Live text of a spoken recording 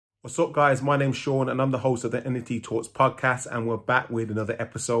What's up, guys? My name's Sean and I'm the host of the NFT Talks podcast, and we're back with another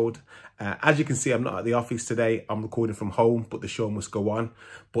episode. As you can see, I'm not at the office today. I'm recording from home, but the show must go on.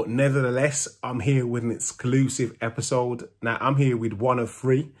 But nevertheless, I'm here with an exclusive episode. Now, I'm here with one of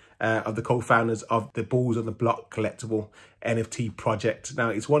three of the co-founders of the Balls on the Block collectible NFT project. Now,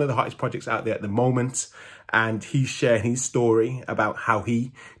 it's one of the hottest projects out there at the moment, and he's sharing his story about how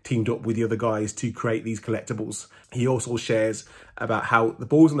he teamed up with the other guys to create these collectibles. He also shares about how the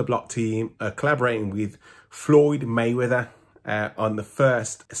Balls on the Block team are collaborating with Floyd Mayweather on the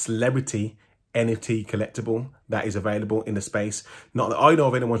first celebrity NFT collectible that is available in the space. Not that I know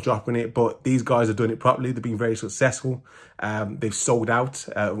of anyone's dropping it, but these guys are doing it properly. They've been very successful. They've sold out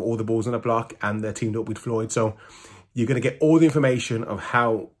all the Balls on the Block, and they're teamed up with Floyd. So you're going to get all the information of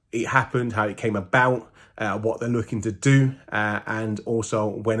how it happened, how it came about, what they're looking to do, and also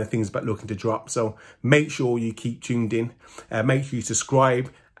when are things about looking to drop. So make sure you keep tuned in. Make sure you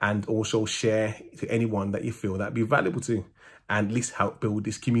subscribe and also share to anyone that you feel that'd be valuable to, and at least help build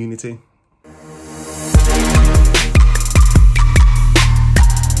this community.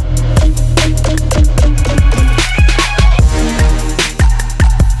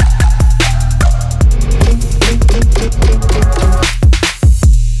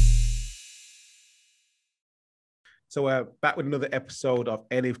 So back with another episode of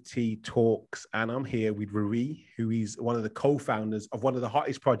NFT Talks, and I'm here with Rui, who is one of the co-founders of one of the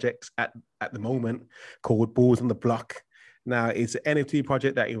hottest projects at the moment called Balls on the Block. Now, it's an NFT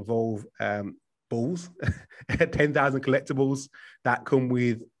project that involves balls, 10,000 collectibles that come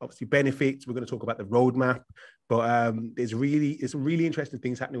with obviously benefits. We're going to talk about the roadmap, but there's some really interesting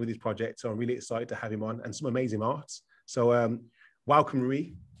things happening with this project. So I'm really excited to have him on, and some amazing arts. So welcome,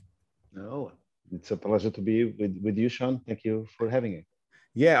 Rui. No, it's a pleasure to be with you, Sean. Thank you for having it.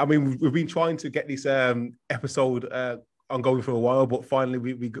 Yeah, I mean, we've been trying to get this episode ongoing for a while, but finally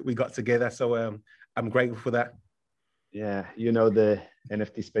we got together. So I'm grateful for that. Yeah, you know, the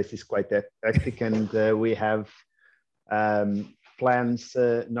NFT space is quite hectic, and we have plans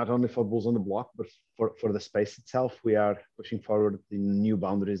not only for Bulls on the Block, but for the space itself. We are pushing forward in new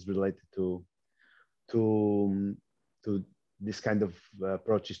boundaries related to this kind of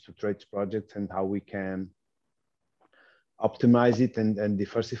approaches to trades projects, and how we can optimize it and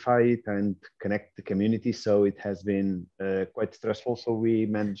diversify it and connect the community. So it has been quite stressful. So we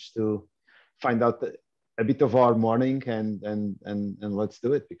managed to find out a bit of our morning and let's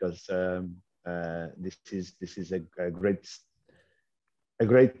do it, because this is a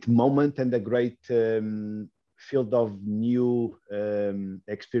great moment and a great field of new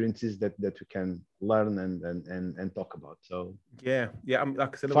experiences that we can learn and talk about. So yeah,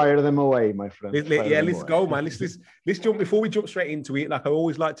 like I said, fire them away, my friend. Let's go, man. Let's jump. Before we jump straight into it, like I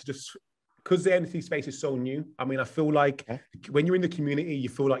always like to just, because the NFT space is so new. I mean, I feel like when you're in the community, you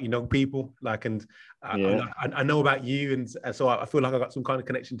feel like you know people, like, and I know about you, and so I feel like I got some kind of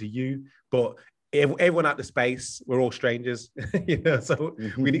connection to you, but everyone at the space, we're all strangers, you know. So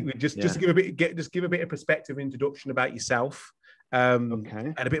we just to give a bit of perspective, introduction about yourself, and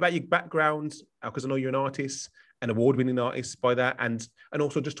a bit about your background, because I know you're an artist, an award-winning artist by that, and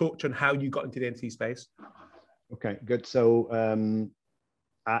also just talk to on how you got into the NFT space. Okay, good. So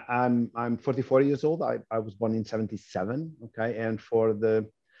I'm 44 years old. I was born in 77. Okay, and for the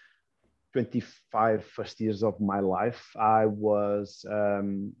 25 first years of my life, I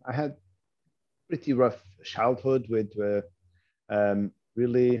had pretty rough childhood with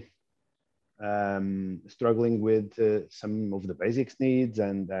really struggling with some of the basics needs,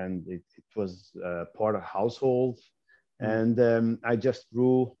 and it was a poor household, and I just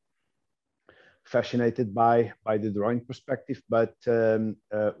grew fascinated by the drawing perspective, but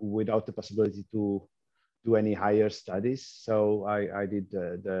without the possibility to do any higher studies. So I did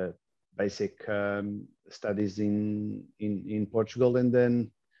the basic studies in Portugal, and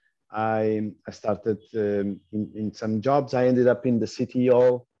then I started in some jobs. I ended up in the city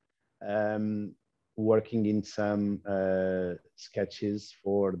hall, working in some sketches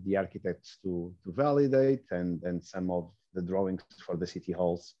for the architects to validate, and some of the drawings for the city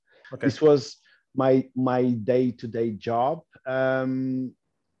halls. Okay. This was my day-to-day job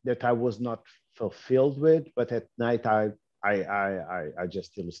that I was not fulfilled with, but at night I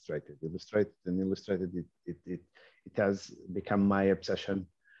just illustrated. It has become my obsession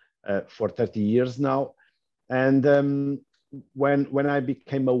for 30 years now. And when I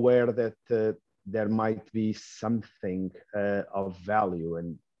became aware that there might be something of value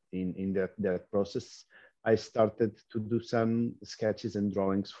in that process, I started to do some sketches and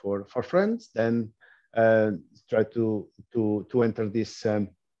drawings for friends, then try to enter this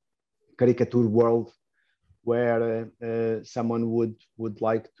caricature world where someone would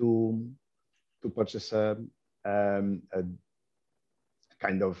like to purchase a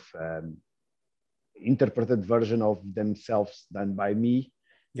kind of interpreted version of themselves done by me.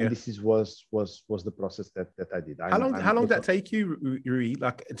 Yeah. And this was the process that I did. How long did that take you, Rui,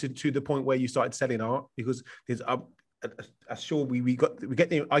 like to the point where you started selling art? Because there's I'm sure I get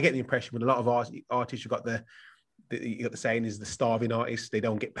the impression with a lot of artists, you got the saying is the starving artists, they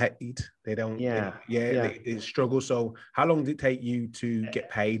don't get paid. They don't, they struggle. So how long did it take you to get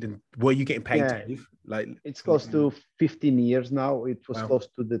paid, and were you getting paid to live? Like, it's close to 15 years now. It was close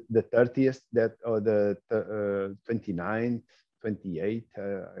to the 30th or the 29th, 28. I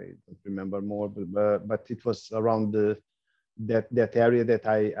don't remember more, but it was around that area that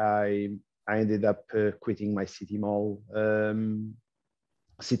I ended up quitting my city hall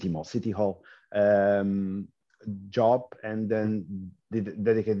job, and then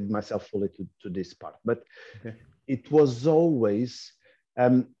dedicated myself fully to this part. But it was always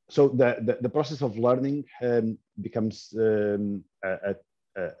so the process of learning becomes a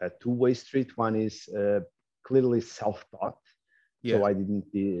two-way street. One is clearly self-taught. So I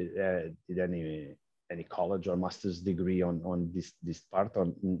didn't did any college or master's degree on this part,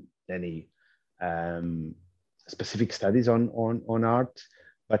 on any specific studies on art.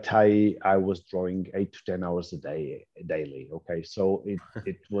 But I was drawing 8 to 10 hours a day daily. Okay, so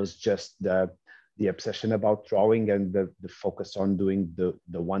it was just the obsession about drawing and the focus on doing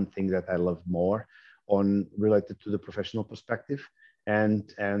the one thing that I love more, on related to the professional perspective,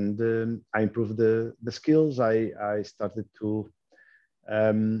 and I improved the skills. I started to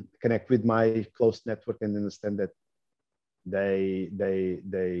connect with my close network and understand that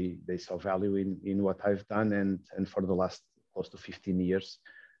they saw value in what I've done, and for the last close to 15 years.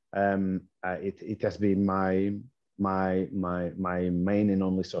 It has been my main and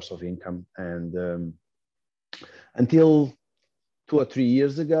only source of income, and until 2 or 3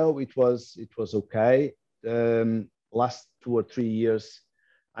 years ago, it was okay. Last 2 or 3 years,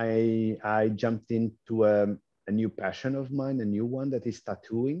 I jumped into a new passion of mine, a new one, that is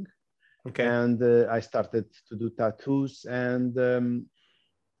tattooing. Okay. And I started to do tattoos, and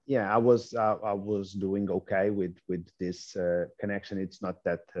I was doing okay with this connection. It's not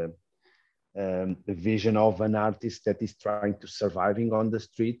that the vision of an artist that is trying to surviving on the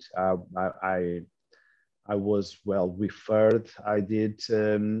street. I was well referred. I did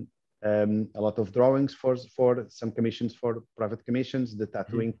a lot of drawings for some commissions, for private commissions, the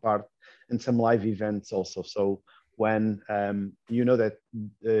tattooing part, and some live events also. So when you know that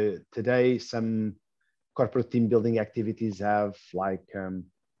today some corporate team building activities have like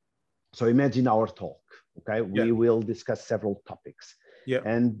so imagine our talk, okay? We will discuss several topics.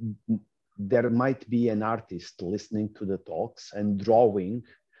 And there might be an artist listening to the talks and drawing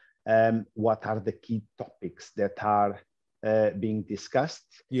what are the key topics that are being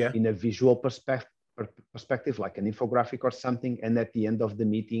discussed in a visual perspective, like an infographic or something. And at the end of the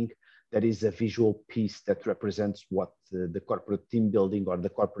meeting, there is a visual piece that represents what the corporate team building or the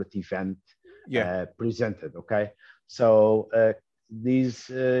corporate event presented, okay? So these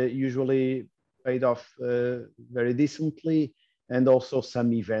usually paid off very decently. And also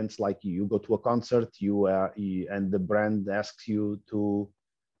some events, like you go to a concert, and the brand asks you to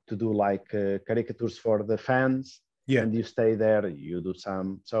do like caricatures for the fans, and you stay there, you do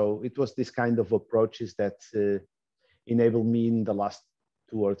some. So it was this kind of approaches that enabled me in the last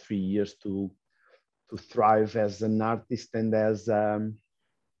 2 or 3 years to thrive as an artist, and as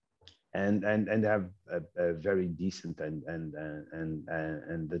and have a very decent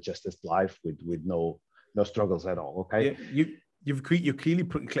and adjusted life with no struggles at all. Okay. You've clearly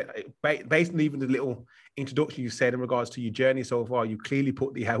put, based on even the little introduction you said in regards to your journey so far, you clearly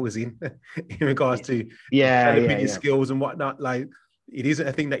put the hours in regards to developing your skills and whatnot. Like, it isn't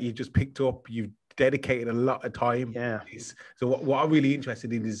a thing that you just picked up. You've dedicated a lot of time. So what I'm really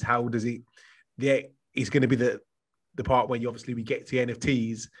interested in is how does it? It's going to be the part where we get to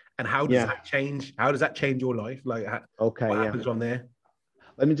NFTs, and how does that change? How does that change your life? Like, what happens from there?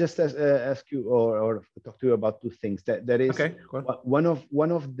 Let me just ask you or talk to you about 2 things. That is one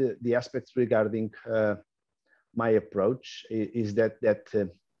of the aspects regarding my approach is that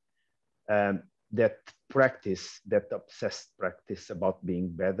practice, that obsessed practice about being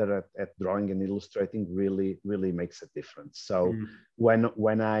better at drawing and illustrating really makes a difference. So when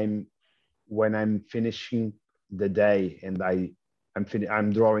I'm finishing the day and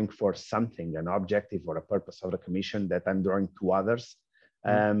I'm drawing for something, an objective or a purpose of a commission that I'm drawing to others,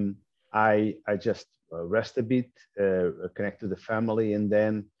 I just rest a bit, connect to the family, and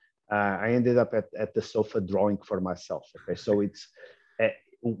then I ended up at the sofa drawing for myself. Okay, so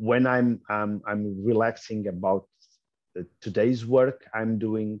when I'm relaxing about today's work, I'm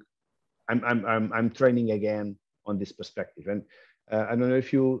training again on this perspective. And I don't know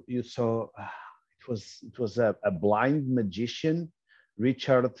if you saw, it was a blind magician,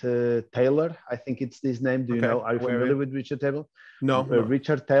 Richard Taylor. I think it's his name. Do you know? Are you familiar with Richard Taylor? No.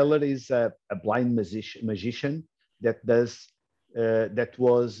 Richard Taylor is a blind magician that does that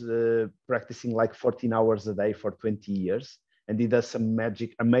was practicing like 14 hours a day for 20 years, and he does some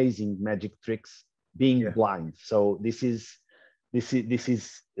amazing magic tricks being blind. So this is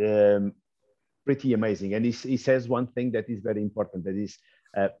pretty amazing. And he says one thing that is very important, that is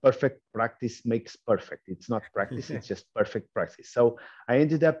perfect practice makes perfect. It's not practice, it's just perfect practice. So I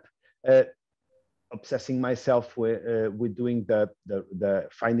ended up obsessing myself with doing the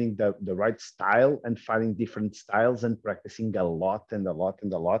finding the right style and finding different styles and practicing a lot and a lot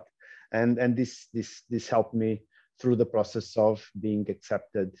and a lot. And this helped me through the process of being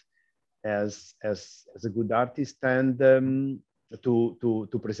accepted as a good artist, and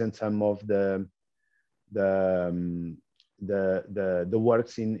to present some of the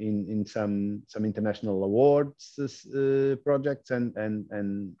works in some international awards projects,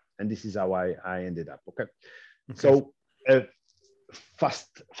 and this is how I ended up. Okay. So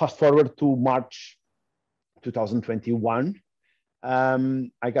fast forward to March 2021.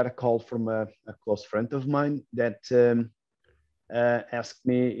 I got a call from a close friend of mine that asked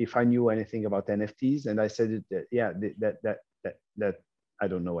me if I knew anything about NFTs, and I said that I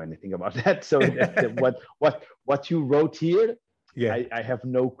don't know anything about that. So what you wrote here, I have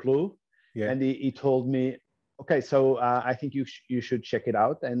no clue. And he told me, okay, so I think you should check it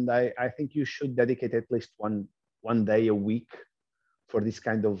out, and I think you should dedicate at least one day a week for this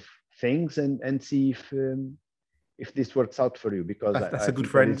kind of things, and see if this works out for you, because that's a good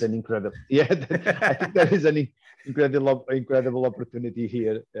think friend. that is an incredible, I think there is an incredible opportunity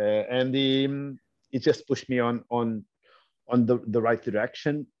here, and it just pushed me on the right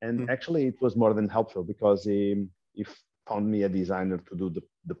direction. And actually it was more than helpful, because he found me a designer to do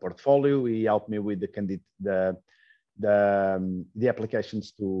the portfolio. He helped me with the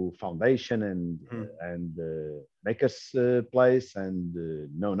applications to Foundation and Makers Place and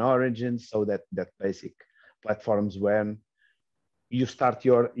Known Origins, so that basic platforms where you start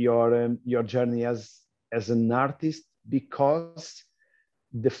your journey as an artist, because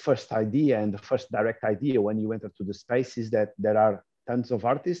the first idea and the first direct idea when you enter to the space is that there are tons of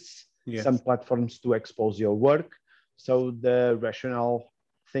artists, some platforms to expose your work. So the rational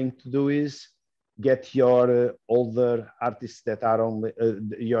thing to do is get your older artists that are only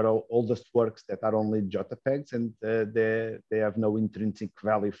your oldest works that are only JPEGs, and they have no intrinsic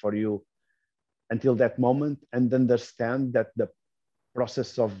value for you until that moment, and understand that the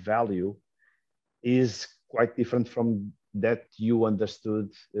process of value is quite different from that you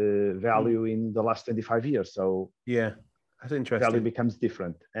understood value in the last 25 years. So that's interesting. Value becomes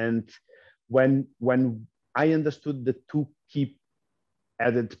different. And when I understood the two key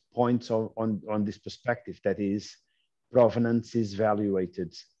added points on this perspective, that is, provenance is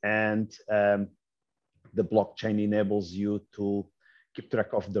valuated, and the blockchain enables you to keep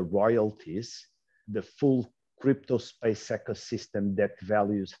track of the royalties, the full crypto space ecosystem that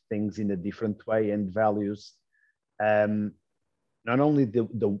values things in a different way, and values not only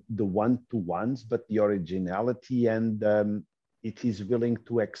the one-to-ones, but the originality, and it is willing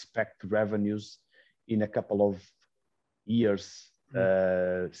to expect revenues in a couple of years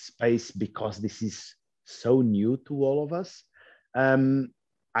space, because this is so new to all of us.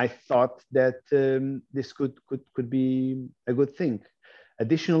 I thought that this could be a good thing.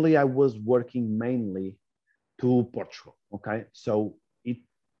 Additionally, I was working mainly to Portugal. Okay, so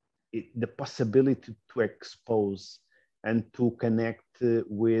the possibility to expose and to connect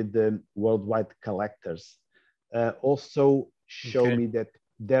with worldwide collectors also show me that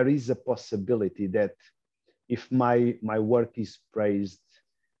there is a possibility that if my work is praised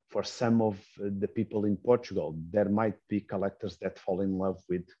for some of the people in Portugal, there might be collectors that fall in love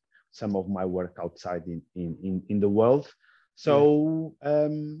with some of my work outside in the world. So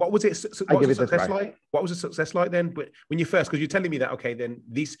what was it? What was the success like? What was the success like then? But when you first, because you're telling me that, okay, then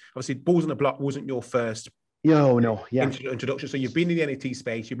these, obviously Balls on the Block wasn't your first introduction. So you've been in the NFT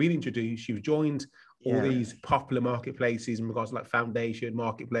space, you've been introduced, you've joined all these popular marketplaces in regards to like Foundation,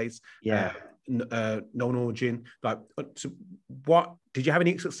 Marketplace, Known Origin. Like, so what did you have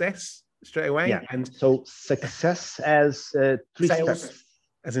any success straight away? Yeah. And so success as three steps.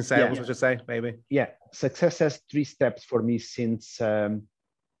 As in sales, I should say, maybe. Yeah, success has 3 steps for me since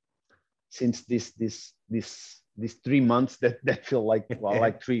these 3 months that feel like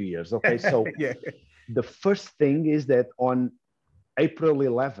 3 years. Okay, so the first thing is that on April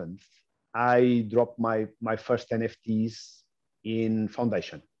 11th, I dropped my first NFTs in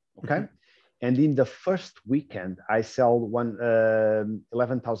Foundation. Okay. And in the first weekend, I sold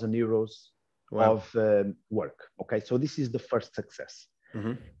 11,000 euros of work. Okay. So this is the first success.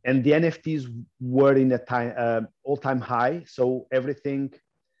 And the NFTs were in a all-time high. So everything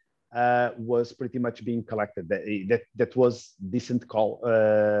was pretty much being collected. That was decent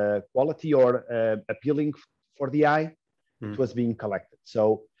quality or appealing for the eye. It was being collected.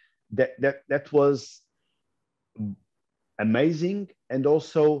 So that was amazing, and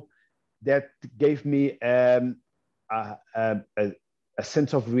also that gave me a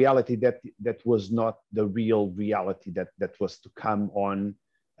sense of reality that was not the real reality that was to come on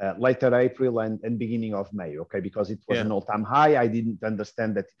later April and beginning of May. Okay, because it was an all-time high. I didn't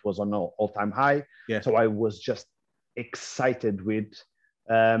understand that it was an all-time high. So I was just excited with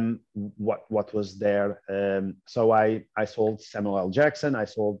what was there. So I sold Samuel L. Jackson. I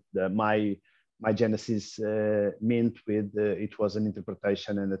sold my Genesis mint with it was an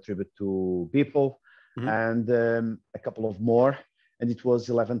interpretation and a tribute to people, and a couple of more, and it was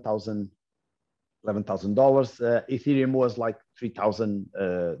 $11,000. Ethereum was like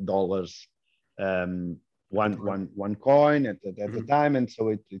 $3,000 one coin at the time, and so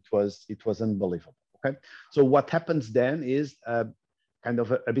it was unbelievable. Okay, so what happens then is kind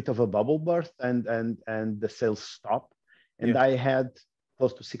of a bit of a bubble burst, and the sales stop, and I had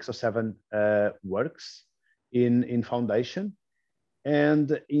close to 6 or 7 works in Foundation,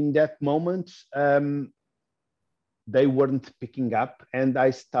 and in that moment they weren't picking up, and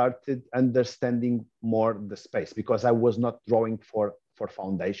I started understanding more the space, because I was not drawing for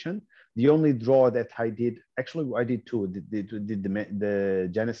Foundation. The only draw that I did, actually I did two, did the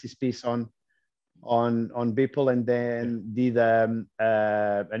Genesis piece on Beeple, and then did an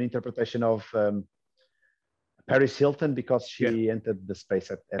interpretation of Paris Hilton, because she entered the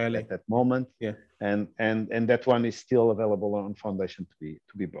space at that moment, and that one is still available on Foundation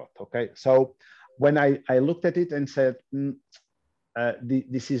to be bought. Okay, so when I looked at it and said,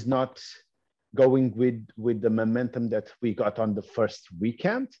 this is not going with the momentum that we got on the first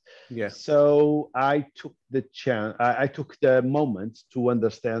weekend. So I took the chance. I took the moment to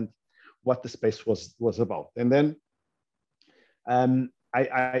understand what the space was about, and then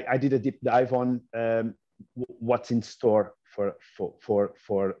I did a deep dive on what's in store for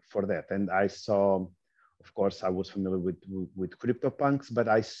that. And I saw, of course, I was familiar with CryptoPunks, but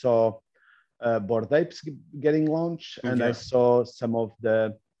I saw Bored Apes getting launched, and I saw some of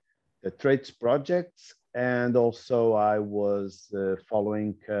the trades projects, and also I was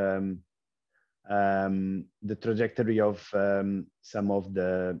following the trajectory of some of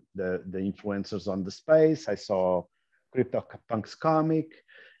the influencers on the space. I saw CryptoPunks comic,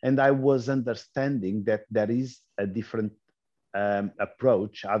 and I was understanding that there is a different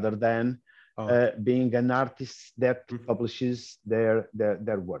approach other than being an artist that publishes their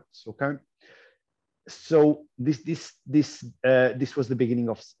works. Okay, so this was the beginning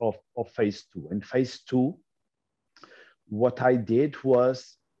of phase 2. And phase 2, what I did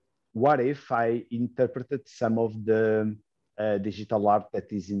was, what if I interpreted some of the digital art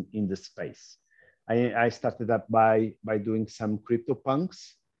that is in the space? I started up by doing some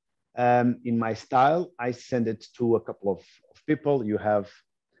CryptoPunks in my style. I sent it to a couple of people. You have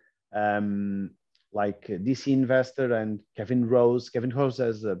like DC Investor and Kevin Rose. Kevin Rose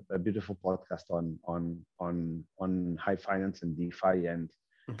has a beautiful podcast on high finance and DeFi, and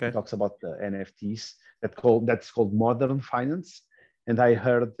he talks about the NFTs. That's called Modern Finance. And I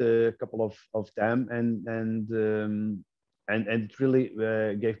heard a couple of them, and it really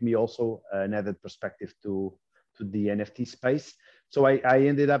gave me also an added perspective to the NFT space. So I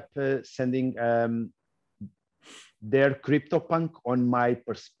ended up sending their CryptoPunk on my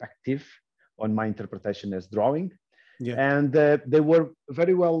perspective, on my interpretation as drawing. And they were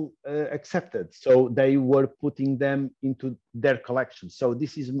very well accepted. So they were putting them into their collection. So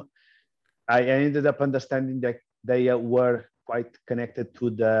I ended up understanding that they were quite connected to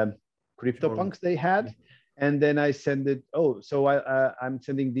the CryptoPunks they had. And then I sent it, so I'm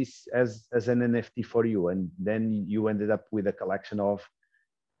sending this as an NFT for you. And then you ended up with a collection of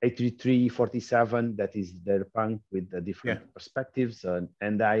 8347, that is their punk with the different perspectives.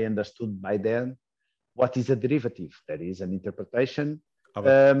 And I understood by then what is a derivative. That is an interpretation of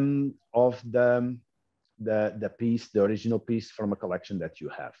the piece, the original piece from a collection that you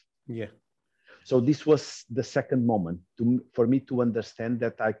have. So this was the second moment for me to understand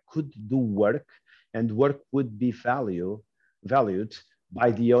that I could do work, and work would be valued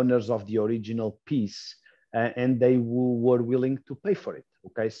by the owners of the original piece, and they were willing to pay for it.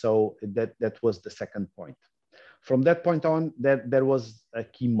 Okay, so that was the second point. from that point on, there was a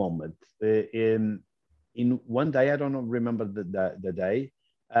key moment. In one day, I don't remember the day,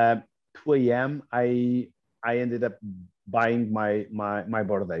 2 a.m. I ended up buying my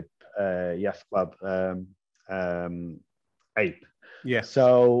Bored Ape Yacht Club ape. Yeah.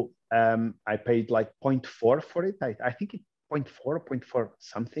 So I paid like 0.4 for it. I think it 0.4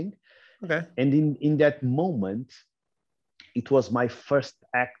 something. Okay. And in that moment, it was my first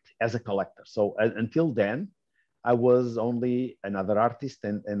act as a collector. So until then, I was only another artist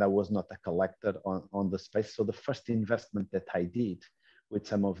and I was not a collector on the space. So the first investment that I did with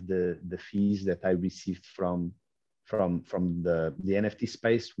some of the fees that I received from the NFT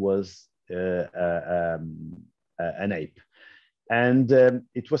space was an ape. And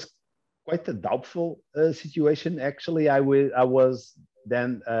it was quite a doubtful situation. Actually, I was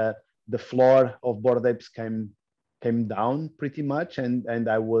then, the floor of Bored Apes came down pretty much. And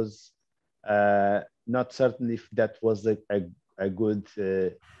I was not certain if that was a good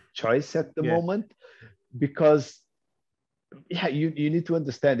choice at the moment, because you need to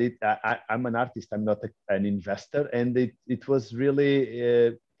understand it. I'm an artist, I'm not an investor. And it was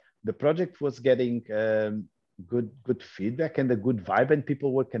really, the project was getting good feedback and a good vibe, and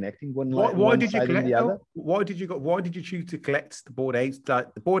people were connecting one side and the other. Why did you choose to collect the Bored Apes?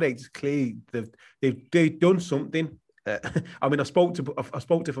 Like, the Bored Apes, clearly they've done something. I mean, I spoke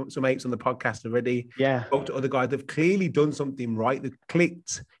to some apes on the podcast already. Yeah. Spoke to other guys. They've clearly done something right. They've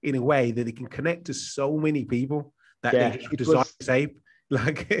clicked in a way that they can connect to so many people that they just design this ape.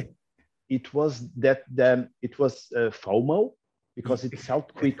 Like, it was FOMO, because it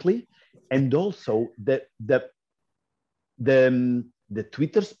sold quickly, and also the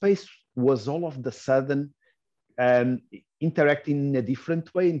Twitter space was all of the sudden interacting in a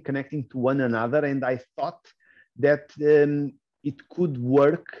different way and connecting to one another. And I thought that it could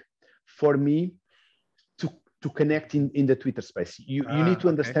work for me to connect in the Twitter space. You need to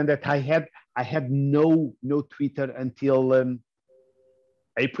understand that I had no Twitter until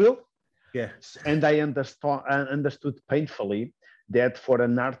April. Yes. And I understood painfully that for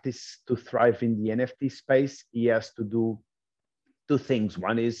an artist to thrive in the NFT space, he has to do two things.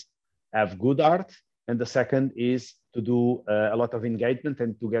 One is have good art, and the second is to do a lot of engagement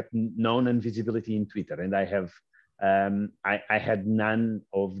and to get known and visibility in Twitter. And I have, I had none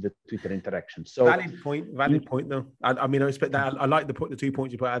of the Twitter interactions. So valid point though. I mean, I respect that. I like the 2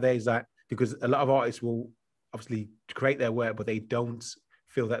 points you put out there, is that because a lot of artists will obviously create their work, but they don't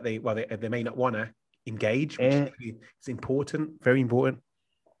feel that they may not want to engage, which is important, very important.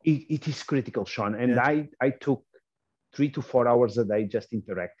 It is critical, Sean. And I took 3 to 4 hours a day just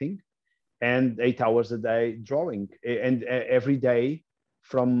interacting, and 8 hours a day drawing. And every day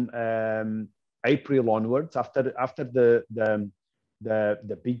from April onwards, after the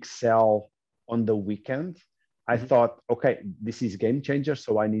big sell on the weekend, I thought, okay, this is game changer.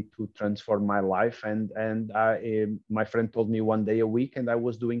 So I need to transform my life. And my friend told me 1 day a week, and I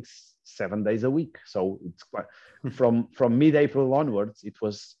was doing 7 days a week. So it's quite, from mid-April onwards, it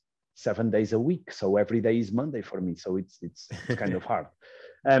was 7 days a week. So every day is Monday for me. So it's kind of hard.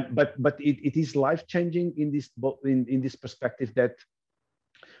 But it is life-changing in this perspective, that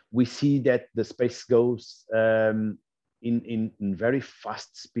we see that the space goes in very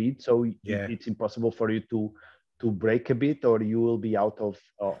fast speed. So it's impossible for you to break a bit, or you will be out of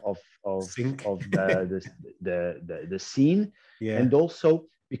the scene. And also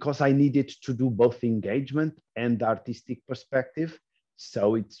because I needed to do both engagement and artistic perspective.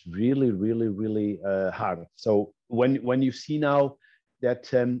 So it's really, really, really hard. So when you see now that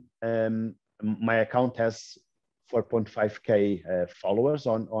my account has 4.5K followers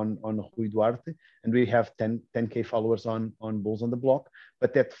on Rui Duarte, and we have 10K followers on Bulls on the Block,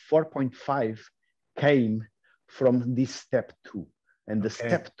 but that 4.5 came from this step 2. And the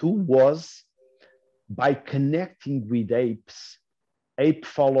step 2 was by connecting with apes. Ape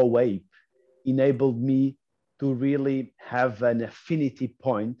follow ape enabled me to really have an affinity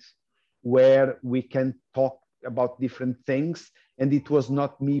point where we can talk about different things. And it was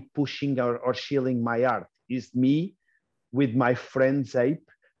not me pushing or shilling my art. It's me with my friends ape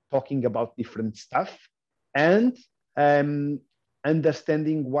talking about different stuff, and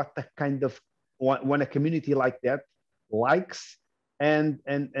understanding what the kind of, when a community like that likes and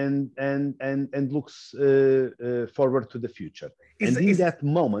looks forward to the future. In that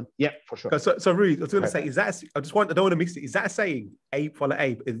moment, for sure. So Rui, I was going to say, I don't want to miss it. Is that a saying, ape follow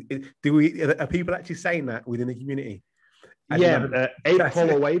ape? Are people actually saying that within the community? Ape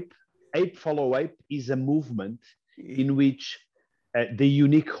follow ape. Ape follow ape is a movement in which the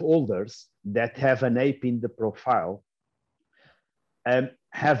unique holders that have an ape in the profile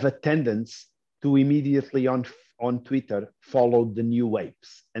have a tendency to immediately on on Twitter followed the new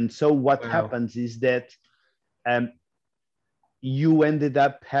apes. And so what happens is that you ended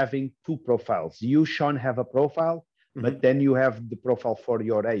up having two profiles. You, Sean, have a profile, but then you have the profile for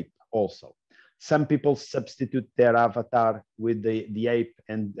your ape also. Some people substitute their avatar with the ape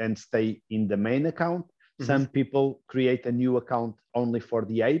and stay in the main account. Some people create a new account only for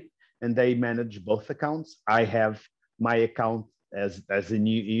the ape, and they manage both accounts. I have my account as a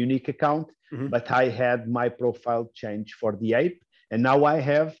unique account, but I had my profile changed for the ape, and now I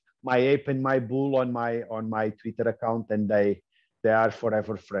have my ape and my bull on my Twitter account, and they are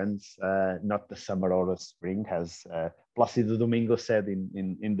forever friends, not the summer or the spring, as Plácido Domingo said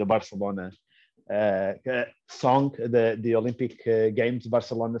in the Barcelona song, the Olympic Games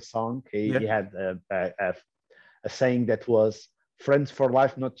Barcelona song. He had a saying that was friends for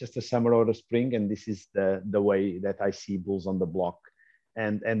life, not just a summer or a spring. And this is the way that I see Bulls on the Block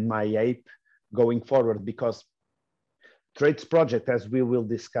and my ape going forward, because Trades Project, as we will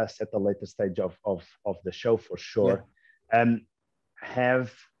discuss at a later stage of the show for sure,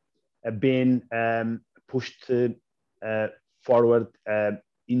 have been pushed forward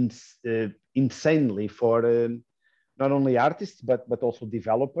insanely for not only artists but also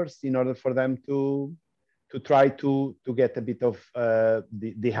developers, in order for them to try to get a bit of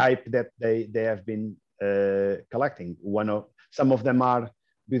the hype that they have been collecting. Some of them are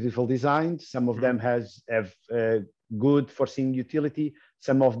beautiful designs, some of them have good foreseen utility,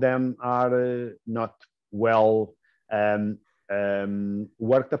 some of them are not well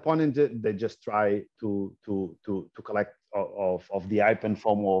worked upon, and they just try to collect of the hype and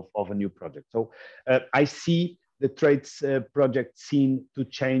FOMO of a new project. So I see the Trades project scene to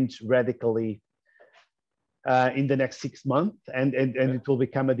change radically in the next 6 months, and it will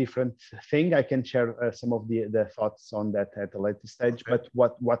become a different thing. I can share some of the thoughts on that at a later stage. But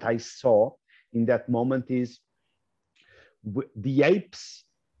what I saw in that moment is the apes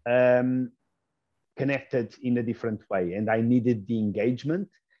connected in a different way, and I needed the engagement,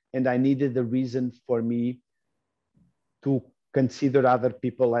 and I needed a reason for me to consider other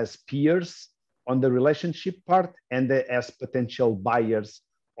people as peers on the relationship part and as potential buyers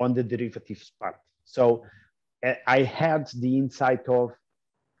on the derivatives part. So I had the insight of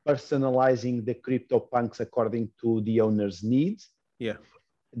personalizing the CryptoPunks according to the owner's needs. Yeah.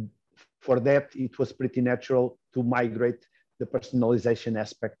 For that, it was pretty natural to migrate the personalization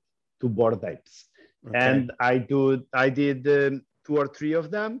aspect to Bored Apes. Okay. And I did 2 or 3 of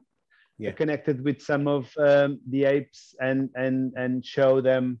them. Yeah. I connected with some of the apes and show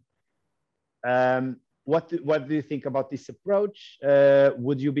them what do you think about this approach?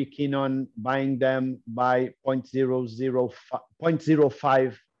 Would you be keen on buying them by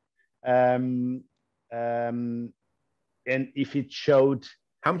 0.05? And if it showed,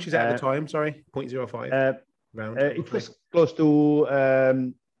 how much is that at the time? Sorry, 0.05. It was close to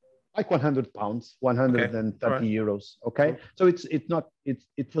like £100, 130 euros. Okay, so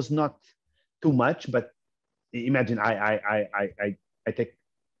it was not too much, but imagine I take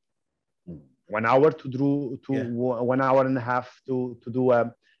 1 hour to do 1 hour and a half to do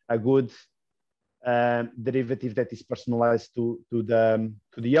a good derivative that is personalized to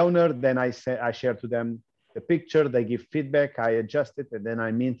the owner. Then I share to them the picture, they give feedback, I adjust it, and then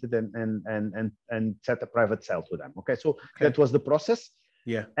I mint it and set a private sale to them. Okay, so that was the process.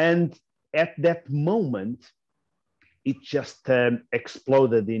 Yeah. And at that moment, it just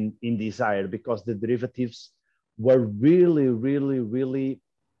exploded in desire, because the derivatives were really, really, really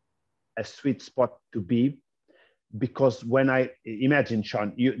a sweet spot to be. Because when I imagine,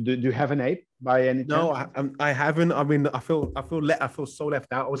 Sean, do you have an ape by any chance? No, I haven't. I mean, I feel so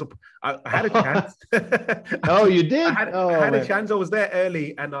left out. I had a chance. Oh, you did? I had a chance. I was there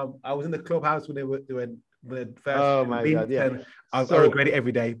early, and I was in the clubhouse when they were doing the first. Oh my God! Yeah, and I regret it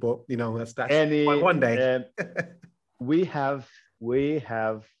every day, but you know that's one day. We have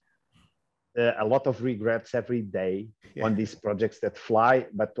a lot of regrets every day on these projects that fly,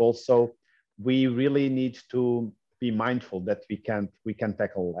 but also we really need to be mindful that we can't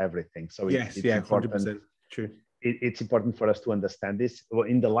tackle everything. So it's important. 100%. True. It's important for us to understand this.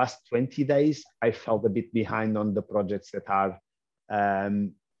 In the last 20 days, I felt a bit behind on the projects that are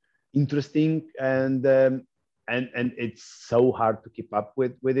interesting, and it's so hard to keep up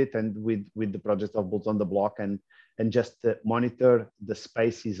with it, and with the projects of Bulls on the Block, and just monitor the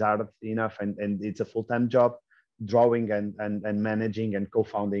space is hard enough, and it's a full-time job. Drawing and managing and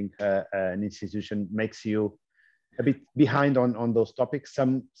co-founding an institution makes you a bit behind on those topics.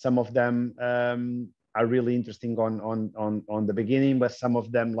 Some of them are really interesting on the beginning, but some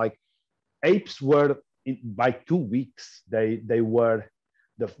of them, like apes, were by 2 weeks they were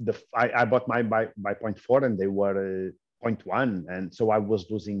I bought mine by 0.4 and they were 0.1, and so I was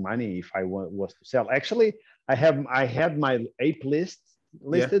losing money if I was to sell. Actually, I had my ape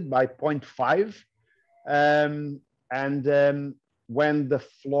listed by 0.5, and when the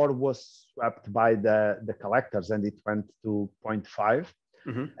floor was swept by the collectors and it went to 0.5,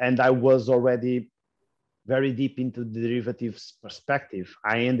 and I was already very deep into the derivatives perspective,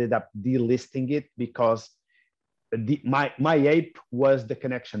 I ended up delisting it because my ape was the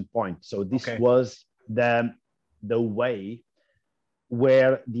connection point. So this was the way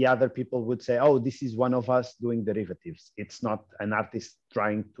where the other people would say, oh, this is one of us doing derivatives. It's not an artist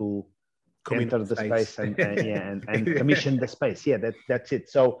trying to enter the space and commission the space. Yeah, that's it.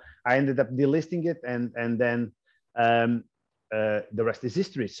 So I ended up delisting it, and then the rest is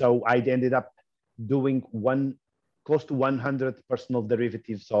history. So I ended up doing close to 100 personal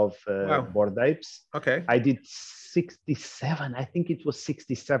derivatives of Bored Apes. I did 67, I think it was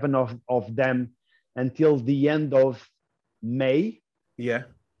 67 of them until the end of May.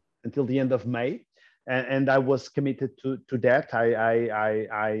 Until the end of May. And I was committed to that.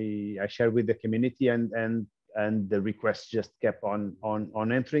 I shared with the community, and the requests just kept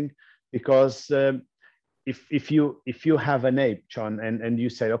on entering, because if you have an ape, Sean, and you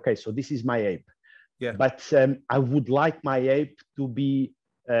say, okay, so this is my ape, but I would like my ape to be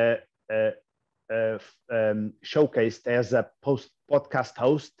showcased as a podcast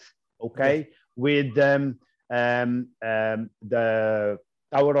host, with the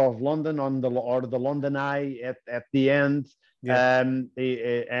Tower of London or the London Eye at the end, and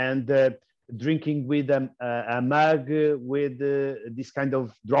drinking with a mug with this kind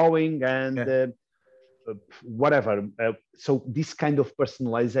of drawing and whatever. So this kind of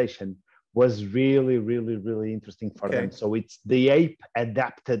personalization was really, really, really interesting for them. So it's the ape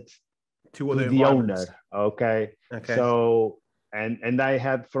adapted to the owner. So and I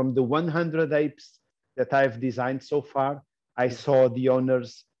had, from the 100 apes that I've designed so far, I saw the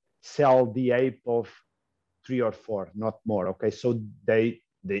owners sell the ape of 3 or 4, not more. So the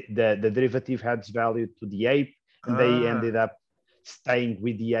derivative adds value to the ape, and they ended up staying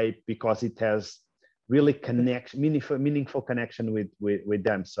with the ape because it has really meaningful connection with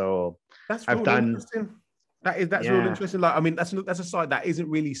them. So that's really interesting. That's really interesting. Like, I mean, that's a side that isn't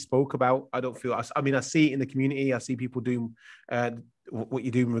really spoke about, I don't feel. I mean, I see it in the community. I see people doing what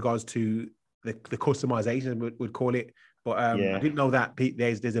you do in regards to the customization, would call it. But I didn't know that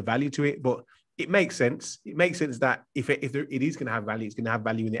there's a value to it. But it makes sense. It makes sense that if it is going to have value, it's going to have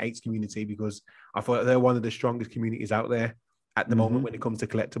value in the apes community, because I thought they're one of the strongest communities out there at the moment when it comes to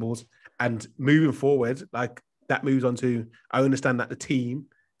collectibles. And moving forward, like, that moves on to, I understand that the team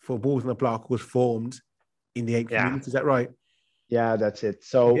for Balls on the Block was formed in the ape community. Is that right? Yeah, that's it.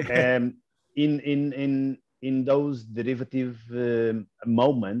 So in those derivative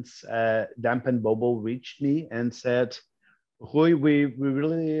moments, Damp and Bobo reached me and said, Rui, we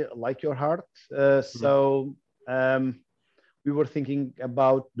really like your heart. So we were thinking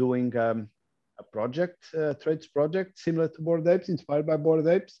about doing a project, trades project, similar to Bored Apes, inspired by Bored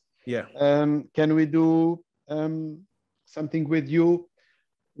Apes. Can we do something with you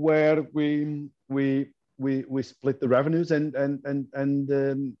where we split the revenues and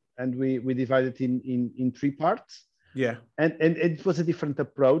we divide it in 3 parts? And it was a different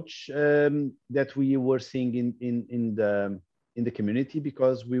approach that we were seeing in the community,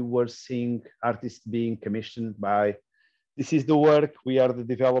 because we were seeing artists being commissioned by, this is the work, we are the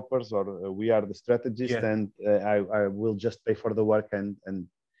developers, or we are the strategists, and I will just pay for the work, and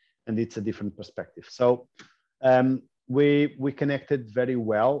it's a different perspective. So we connected very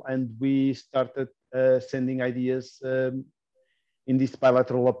well, and we started sending ideas in this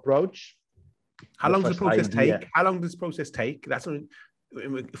bilateral approach. How long does the process take? How long does this process take? That's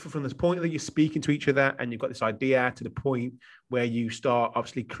from the point that you're speaking to each other and you've got this idea to the point where you start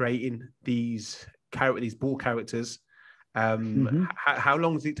obviously creating these ball characters. How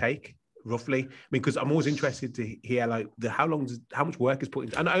long does it take, roughly? I mean, because I'm always interested to hear, like, how much work is put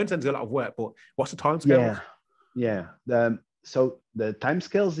into. And I understand there's a lot of work, but what's the time scale? So the time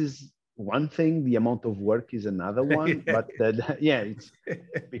scales is one thing, the amount of work is another one. But it's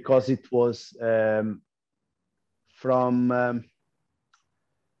because it was from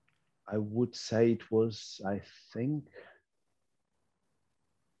I would say it was, I think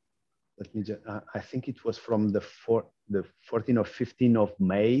I think it was from the 14th or 15th of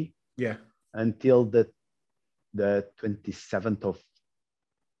May until the 27th of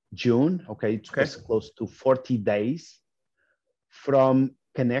June. It was close to 40 days from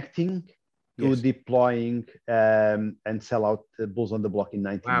connecting to deploying and sell out the bulls on the block in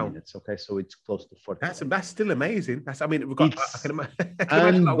 19 minutes. Okay, so it's close to 40. That's still amazing. I mean, we've got. I can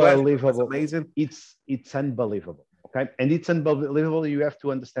unbelievable. That's amazing. It's unbelievable. Okay, and it's unbelievable. You have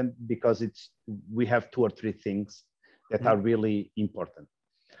to understand, because we have 2 or 3 things that are really important.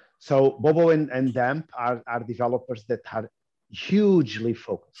 So Bobo and Damp are developers that are hugely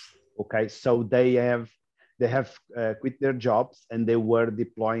focused. Okay, so they have quit their jobs, and they were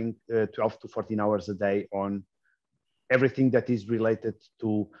deploying 12 to 14 hours a day on everything that is related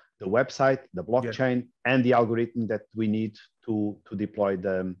to the website, the blockchain, and the algorithm that we need to deploy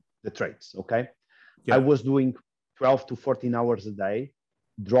the trades. Okay, I was doing 12 to 14 hours a day,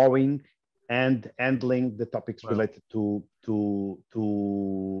 drawing and handling the topics related to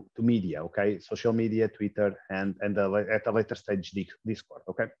media. Okay, social media, Twitter, and at a later stage Discord.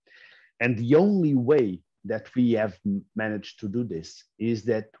 Okay, and the only way that we have managed to do this is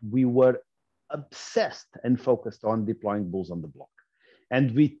that we were obsessed and focused on deploying bulls on the block,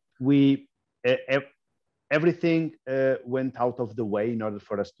 and everything went out of the way in order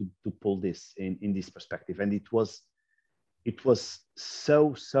for us to pull this in this perspective. And it was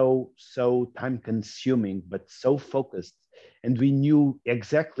so time consuming, but so focused, and we knew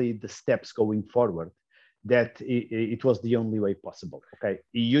exactly the steps going forward, that it was the only way possible. Okay,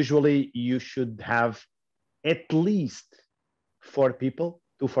 usually you should have at least 4 people,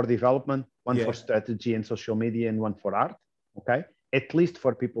 2 for development, 1 for strategy and social media, and 1 for art. Okay, at least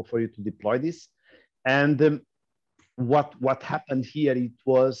 4 people for you to deploy this. And what happened here, it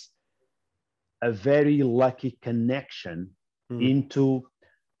was a very lucky connection into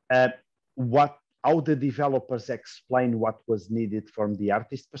how the developers explain what was needed from the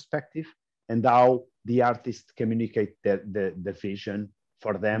artist perspective, and how the artists communicate the vision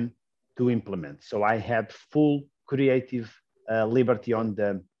for them to implement. So I had full creative liberty on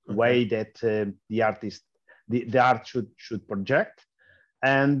the way that the art should project,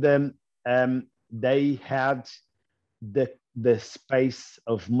 and they had the space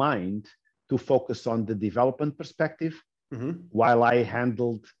of mind to focus on the development perspective, while I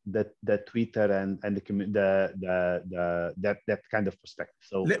handled the Twitter and that kind of perspective.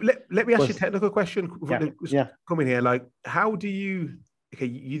 So let me ask you a technical question. Coming here, like, how do you? Okay,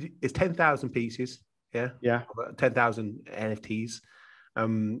 it's 10,000 pieces. Yeah. 10,000 NFTs. I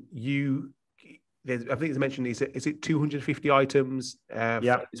think it's mentioned. Is it 250 items?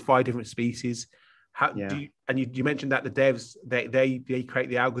 It's 5 different species. How do you, and you mentioned that the devs they create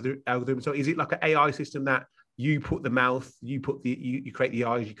the algorithm. So is it like an AI system that you put the mouth, you create the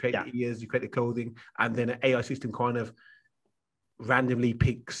eyes, you create the ears, you create the clothing, and then an AI system kind of randomly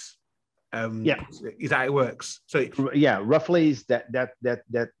picks? Is that how it works? So roughly is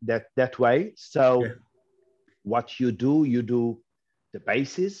that way. So what you do the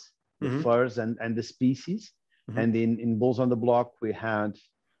bases, the furs and the species, and in Bulls on the Block we had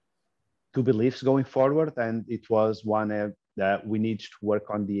 2 beliefs going forward, and it was one that we need to work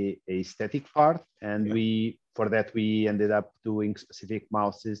on the aesthetic part, and we ended up doing specific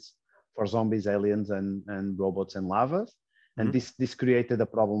mouses for zombies, aliens, and robots and lavas. And this created a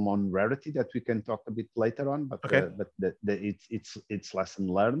problem on rarity that we can talk a bit later on, but it's lesson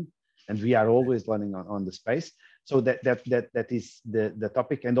learned, and we are always learning on the space. So that is the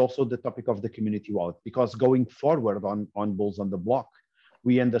topic, and also the topic of the community wallet, because going forward on Bulls on the Block,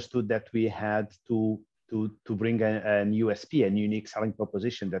 we understood that we had to bring an USP, an unique selling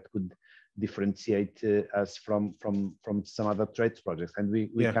proposition that could differentiate us from some other trades projects, and we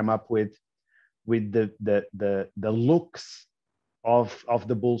came up with the looks of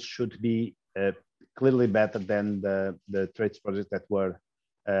the bulls should be clearly better than the trades projects that were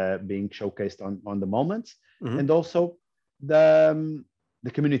being showcased on the moments, and also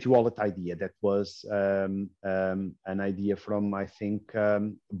the community wallet idea that was an idea from, I think,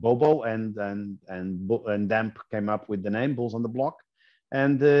 Bobo and Damp came up with the name Bulls on the Block,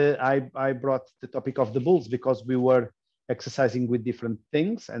 and I brought the topic of the bulls because we were exercising with different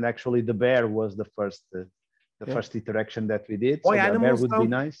things, and actually the bear was the first iteration that we did. Why so animals? The bear would be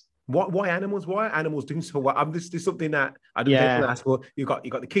nice. Why animals? Why are animals doing so well? This is something that I don't ask for. You got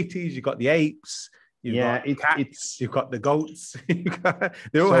the kitties, you got the apes, you've got cats, you've got the goats.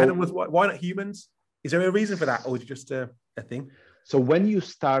 They're all animals. Why not humans? Is there a reason for that, or is it just a thing? So when you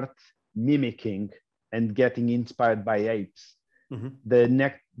start mimicking and getting inspired by apes, the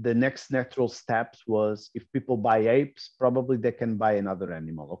next natural steps was, if people buy apes, probably they can buy another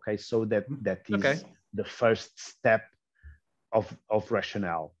animal. Okay, so that is the first step of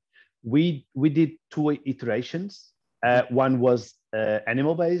rationale. We did 2 iterations. One was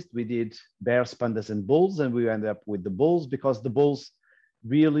animal based. We did bears, pandas, and bulls, and we ended up with the bulls because the bulls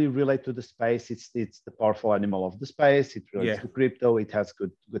really relate to the space. It's the powerful animal of the space. It relates to crypto. It has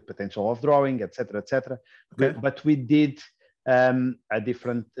good potential of drawing, etc., etc. Okay. But we did a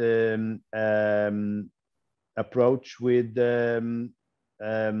different approach with a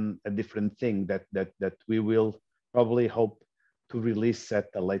different thing that we will probably hope to release at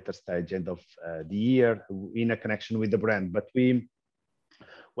a later stage, end of the year, in a connection with the brand. But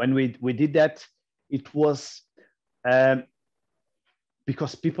when we did that, it was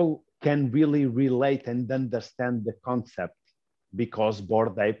because people can really relate and understand the concept, because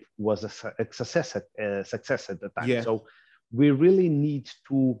Bored Ape was a success at the time. Yeah. So we really need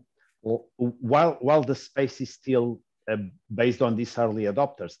to, while the space is still based on these early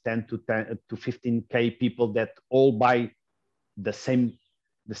adopters, 10 to 15K people that all buy the same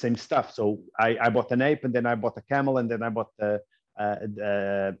stuff. So I bought an ape, and then I bought a camel, and then I bought a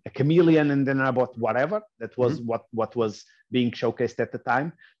chameleon, and then I bought whatever. That was what was being showcased at the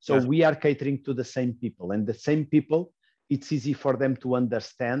time. So we are catering to the same people, and the same people, it's easy for them to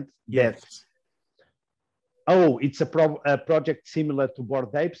understand that, oh, it's a project similar to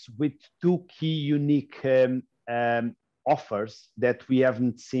Bored Apes with two key unique offers that we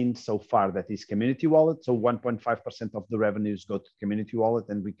haven't seen so far. That is community wallet. So 1.5% of the revenues go to community wallet,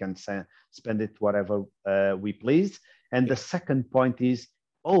 and we can spend it whatever we please. And the second point is,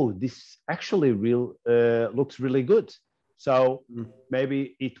 oh, this actually looks really good. So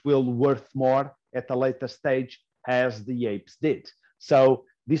maybe it will worth more at a later stage, as the apes did. So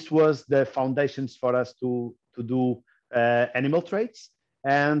this was the foundations for us to do animal traits.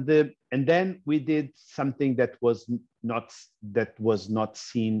 And then we did something that was not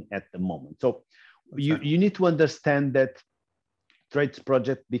seen at the moment. So you need to understand that traits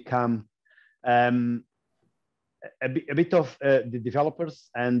project become a bit of the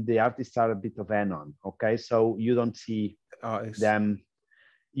developers and the artists are a bit of anon. Okay, so you don't see them.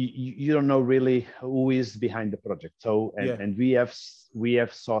 You don't know really who is behind the project. So and we have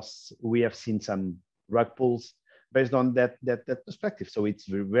seen some rug pulls based on that perspective. So it's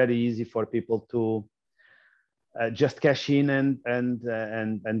very easy for people to just cash in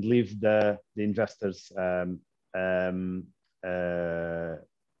and leave the investors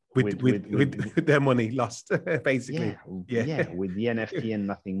with their money lost, basically. With the NFT and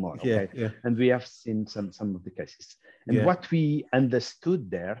nothing more. Okay, and we have seen some of the cases. And what we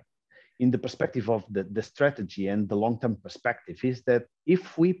understood there, in the perspective of the strategy and the long-term perspective, is that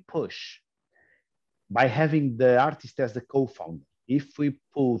if we push by having the artist as the co-founder, if we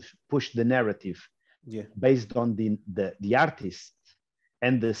push the narrative based on the artist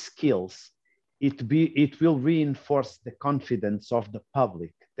and the skills, it will reinforce the confidence of the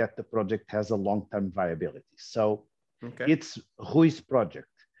public that the project has a long-term viability. So it's Rui's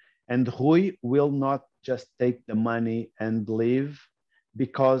project, and Rui will not just take the money and leave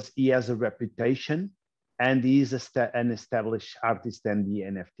because he has a reputation and he is an established artist in the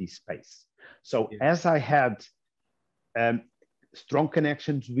NFT space. So as I had strong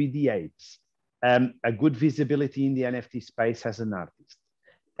connections with the apes, a good visibility in the NFT space as an artist,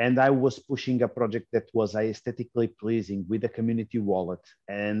 and I was pushing a project that was aesthetically pleasing with a community wallet.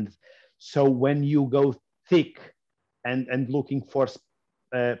 And so when you go thick and looking for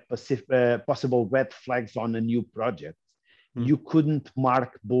possible red flags on a new project, you couldn't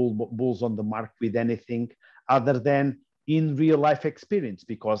mark bulls on the mark with anything other than in real life experience,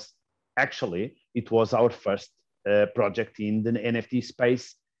 because actually it was our first project in the NFT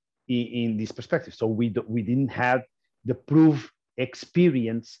space in this perspective. So we didn't have the proof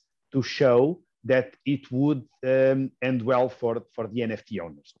experience to show that it would end well for the NFT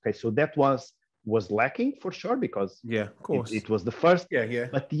owners. Okay, so that was lacking for sure, because of course it was the first.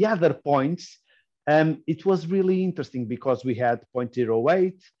 But the other points, it was really interesting because we had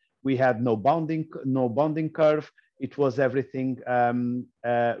 0.08, we had no bounding curve. It was everything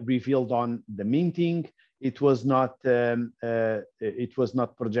revealed on the minting. It was not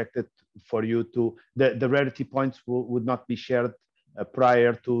projected for you to, the rarity points would not be shared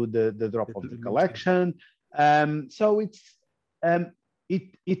prior to the drop of the collection. So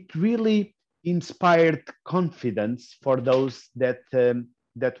it really inspired confidence for those that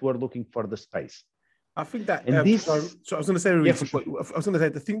were looking for the space. I think that, and this, so I was going to say, I was going to say,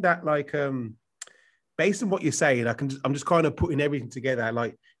 the thing that, like, based on what you're saying, I'm just kind of putting everything together,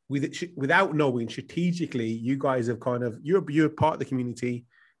 like, without knowing, strategically, you guys have kind of, you're part of the community,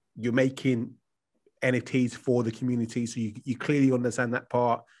 you're making NFTs for the community, so you clearly understand that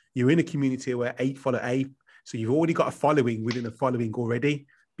part. You're in a community where ape follow ape, so you've already got a following within a following already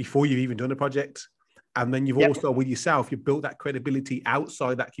before you've even done a project. And then you've also, with yourself, you've built that credibility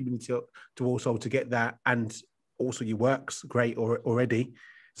outside that community to also to get that, and also your work's great already.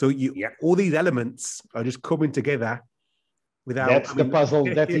 So Yeah. all these elements are just coming together without. That's the puzzle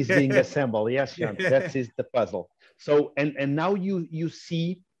that is being yeah. assembled. Yes, Sean, Yeah. that is the puzzle. So, and now you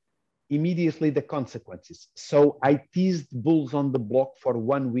see immediately the consequences. So I teased bulls on the block for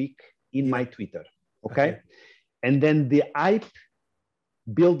 1 week in my Twitter. Okay. And then the hype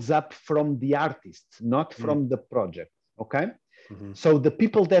builds up from the artists, not from the project. Okay. So the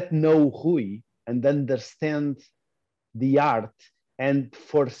people that know Rui and understand the art and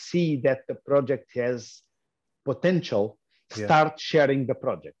foresee that the project has potential start sharing the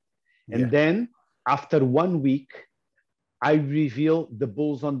project. And then after 1 week, I reveal the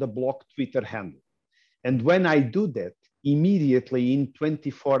Bulls on the Block Twitter handle. And when I do that, immediately in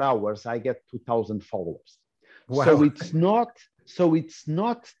 24 hours, I get 2,000 followers. Wow. So it's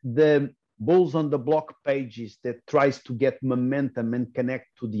not the Bulls on the Block pages that tries to get momentum and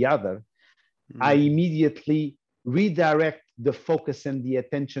connect to the other. I immediately redirect the focus and the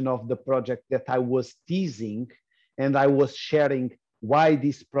attention of the project that I was teasing, and I was sharing why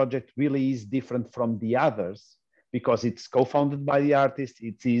this project really is different from the others, because it's co-founded by the artist.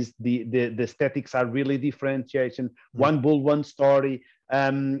 It is the aesthetics are really differentiation. One bull, one story.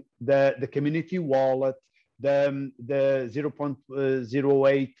 The community wallet, the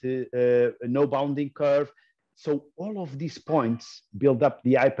 0.08 no bounding curve. So all of these points build up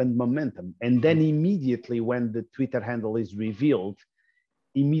the hype and momentum. And then immediately when the Twitter handle is revealed,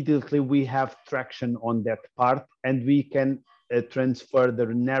 immediately we have traction on that part, and we can transfer the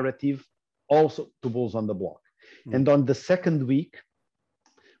narrative also to Bulls on the Block. And on the second week,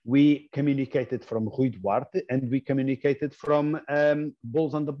 we communicated from Rui Duarte and we communicated from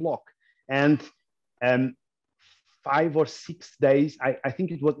Bulls on the Block. And 5 or 6 days, I think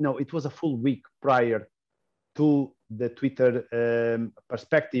it was a full week prior to the Twitter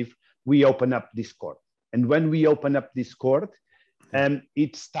perspective, we open up Discord. And when we open up Discord,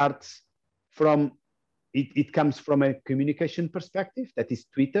 it starts from, it comes from a communication perspective, that is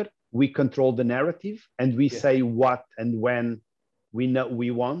Twitter. We control the narrative and we say what and when we know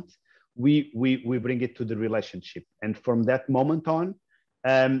we want. We bring it to the relationship. And from that moment on,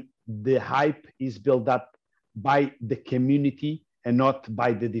 the hype is built up by the community and not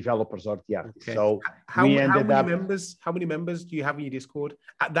by the developers or the artists. Okay. So how many members do you have in your Discord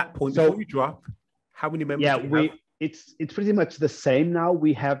at that point before you drop? How many members do you have? It's pretty much the same now.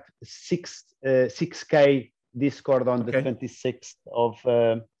 We have 6K Discord on the 26th of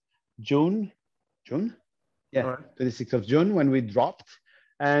June? Yeah, right. 26th of June when we dropped.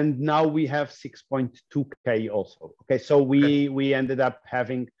 And now we have 6.2K also. Okay, so we ended up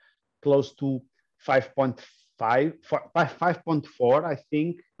having close to 5.4, I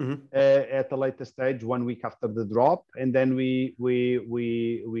think, at the later stage, 1 week after the drop. And then we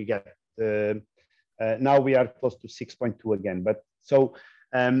get, now we are close to 6.2 again. But so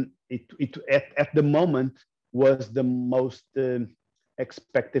it at the moment was the most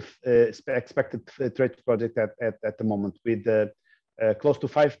expected trade project at the moment, with close to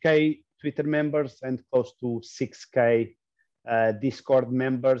 5K Twitter members and close to 6K Discord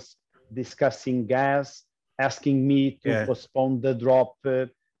members discussing gas, asking me to postpone the drop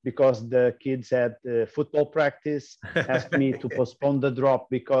because the kids had football practice, asked me to postpone the drop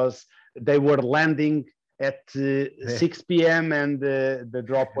because they were landing at 6 p.m. and the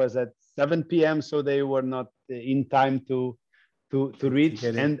drop was at 7 p.m. So they were not in time to reach.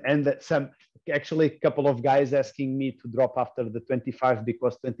 And some, actually a couple of guys asking me to drop after the 25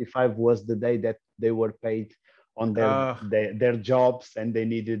 because 25 was the day that they were paid on their jobs and they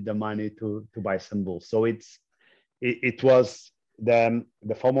needed the money to buy some bulls. So it was the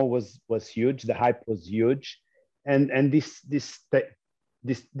FOMO was huge, the hype was huge, and this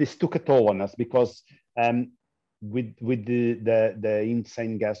took a toll on us because with the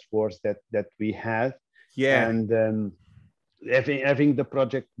insane gas wars that we had, and having the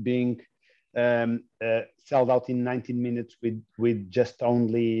project being sold out in 19 minutes with just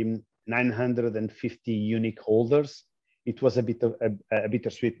only 950 unique holders, it was a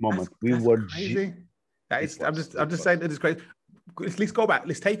bittersweet moment. That's crazy. I'm just saying that it's crazy. Let's go back.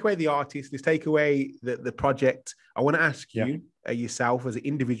 Let's take away the artist. Let's take away the project. I want to ask you yourself as an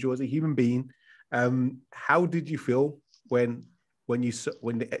individual, as a human being, how did you feel when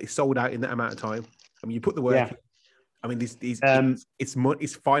it sold out in that amount of time? I mean, you put the work in. I mean,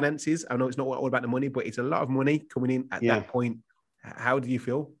 it's finances. I know it's not all about the money, but it's a lot of money coming in at that point. How do you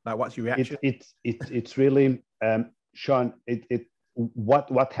feel? Like, what's your reaction? It's really, Sean.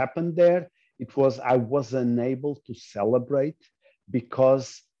 What happened there? It was I was unable to celebrate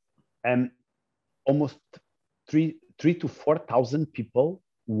because almost 3,000 to 4,000 people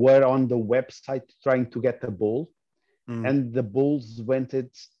were on the website trying to get a bull, Mm. and the bulls went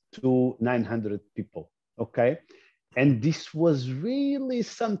it to 900 people. Okay, and this was really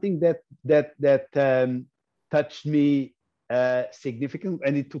something that touched me significantly,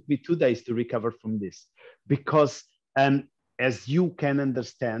 and it took me 2 days to recover from this, because as you can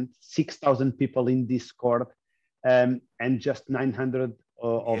understand, 6,000 people in Discord, and just 900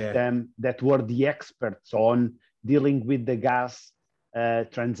 of them that were the experts on dealing with the gas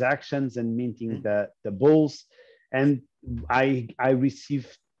transactions and minting the bulls. And I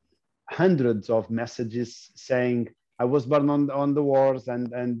received hundreds of messages saying, I was born on the wars,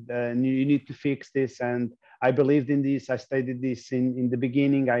 and you need to fix this, and I believed in this, I studied this in the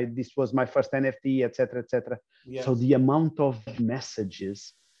beginning, this was my first NFT, etc., etc. Yes. So the amount of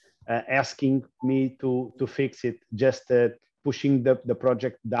messages asking me to fix it, just pushing the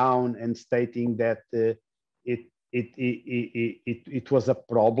project down and stating that it was a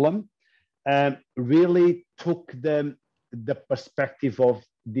problem, really took the perspective of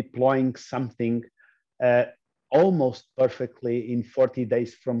deploying something almost perfectly in 40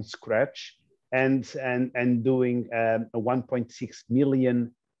 days from scratch, and doing 1.6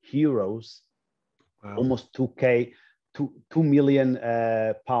 million euros, Wow. almost 2 million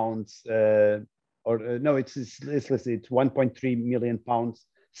pounds, no, it's 1.3 million pounds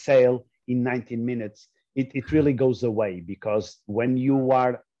sale in 19 minutes. It really goes away, because when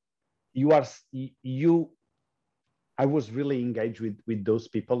I was really engaged with those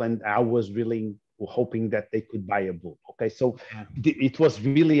people, and I was really hoping that they could buy a bull. Okay, so it was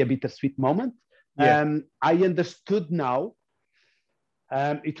really a bittersweet moment. I understood now.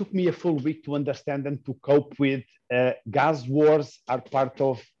 It took me a full week to understand and to cope with gas wars are part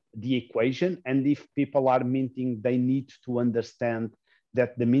of the equation. And if people are minting, they need to understand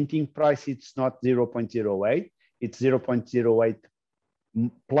that the minting price, it's not 0.08, it's 0.08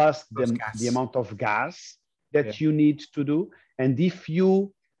 plus the amount of gas that you need to do. And if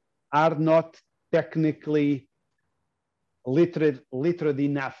you are not technically literate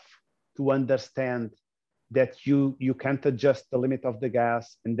enough to understand that you can't adjust the limit of the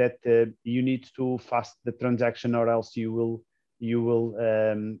gas, and that you need to fast the transaction, or else you will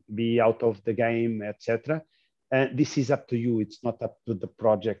be out of the game, etc. This is up to you. It's not up to the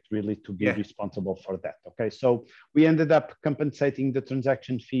project really to be responsible for that. Okay, so we ended up compensating the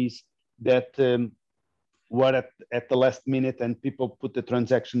transaction fees that were at the last minute, and people put the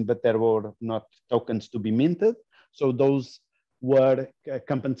transaction, but there were not tokens to be minted. So those were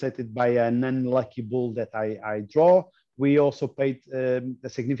compensated by an unlucky bull that I draw. We also paid a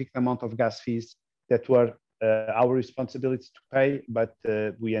significant amount of gas fees that were our responsibility to pay, but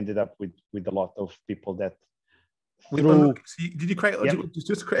we ended up with a lot of people that through. Did you create?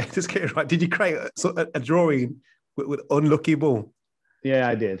 Just get it right. Did you create a drawing with unlucky bull? Yeah,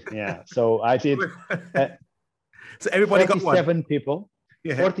 I did. Yeah, so I did. So everybody got one. 47 people.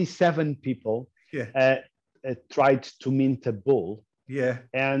 47 people. Tried to mint a bull.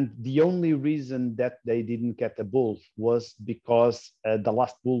 And the only reason that they didn't get a bull was because the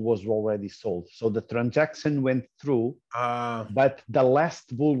last bull was already sold. So the transaction went through, but the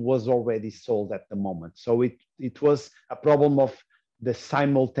last bull was already sold at the moment. So it was a problem of the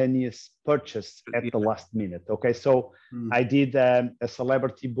simultaneous purchase at the last minute. Okay, so I did a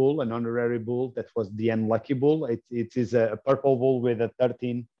celebrity bull, an honorary bull, that was the unlucky bull. It is a purple bull with a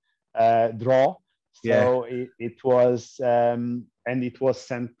 13 draw. So it was, and it was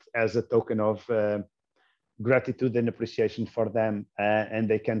sent as a token of gratitude and appreciation for them, and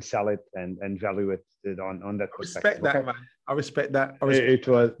they can sell it and value it on that perspective. Respect that, man. I respect that.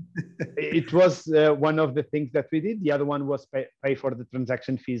 It was one of the things that we did. The other one was pay for the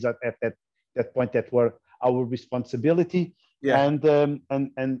transaction fees at that point that were our responsibility. And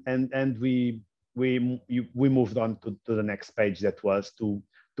we moved on to the next page, that was to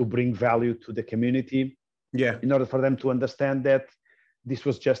bring value to the community, in order for them to understand that this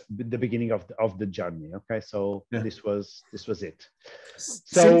was just the beginning of the journey. Okay, so this was it.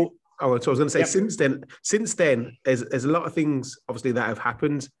 So I was going to say, since then, there's a lot of things obviously that have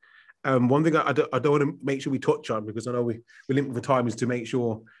happened. One thing I don't want to make sure we touch on, because I know we limit the time, is to make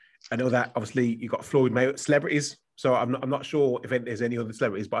sure. I know that obviously you got Floyd Mayweather celebrities, so I'm not sure if there's any other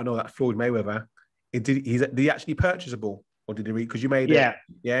celebrities, but I know that Floyd Mayweather, did he actually purchase a ball? Or did he read? Because you made it.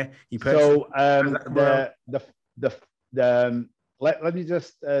 He purchased. So let me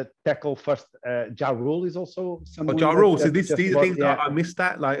just tackle first. Ja Rule is also someone. Ja Rule. So these are things that I missed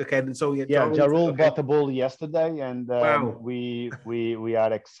that. Like, okay, and so Ja Rule bought a bull yesterday, and we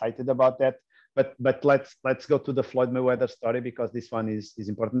are excited about that. But let's go to the Floyd Mayweather story, because this one is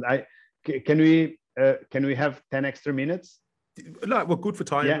important. Can we have 10 extra minutes? Like, we're good for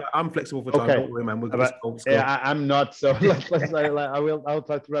time. Yeah. Like, I'm flexible for time. Okay. Don't worry, man. We'll just go. I'm not. So I'll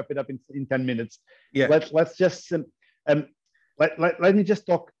try to wrap it up in 10 minutes. Yeah. Let's just let me just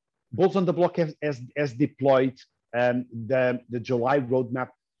talk. Bulls on the Block has deployed the July roadmap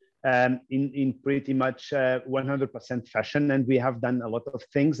in pretty much 100% fashion, and we have done a lot of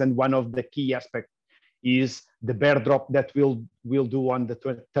things. And one of the key aspects is the bear drop that we'll do on the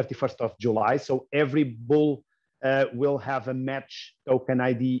 31st of July. So every bull will have a match token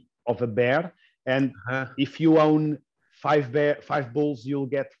ID of a bear, and if you own five bulls, you'll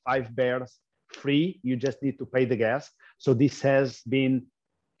get 5 bears free. You just need to pay the gas. So this has been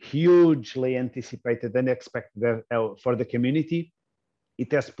hugely anticipated and expected for the community.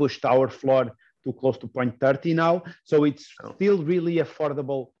 It has pushed our floor to close to 0.30 now. So it's still really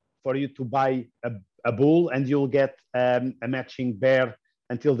affordable for you to buy a bull, and you'll get a matching bear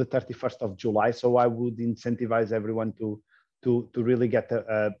until the 31st of July. So I would incentivize everyone to really get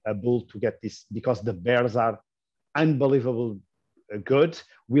a bull to get this, because the bears are unbelievable good.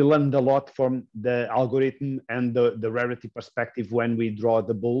 We learned a lot from the algorithm and the rarity perspective when we draw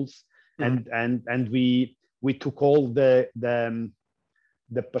the bulls, and we took all the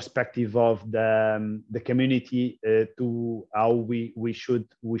perspective of the community to how we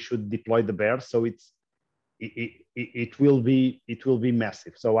should deploy the bears. So it will be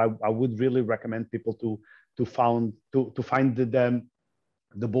massive. So I would really recommend people to find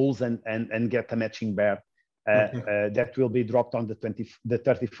the bulls and get a matching bear that will be dropped on the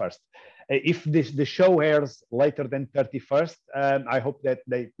 31st. If the show airs later than 31st, I hope that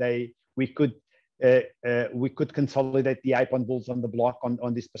we could consolidate the hype on Bulls on the Block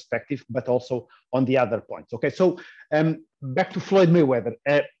on this perspective, but also on the other points. Okay, so back to Floyd Mayweather.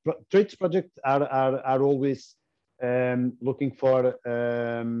 Trades projects are always looking for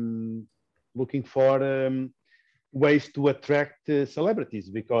ways to attract celebrities,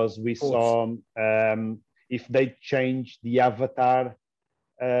 because we saw if they change the avatar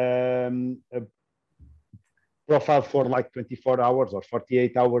profile for like 24 hours or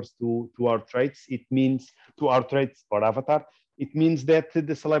 48 hours to our trades, it means to our trades or avatar, it means that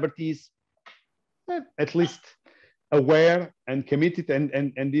the celebrity is at least aware and committed,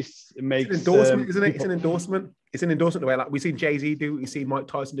 and this makes it's an endorsement, isn't it? It's an endorsement. It's an endorsement the way, like we've seen Jay-Z do, we see Mike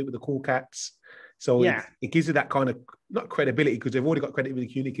Tyson do with the Cool Cats. So yeah, it gives you that kind of, not credibility, because they've already got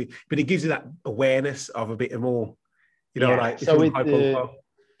credibility in the community, but it gives you that awareness of a bit more, like so it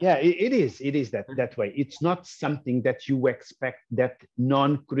is that way. It's not something that you expect that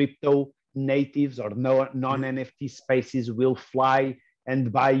non-crypto natives or non-NFT spaces will fly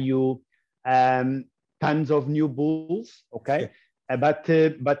and buy you tons of new bulls, okay? But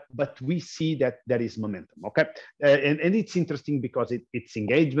we see that there is momentum, okay? And it's interesting because it's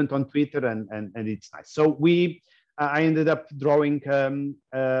engagement on Twitter, and it's nice. So I ended up drawing in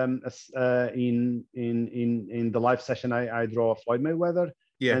the live session. I draw Floyd Mayweather,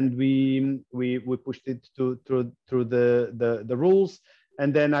 and we pushed it through the rules,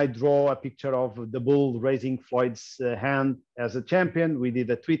 and then I draw a picture of the bull raising Floyd's hand as a champion. We did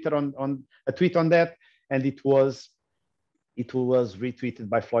a tweet on that, and it was retweeted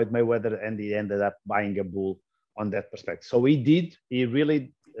by Floyd Mayweather, and he ended up buying a bull on that perspective. So he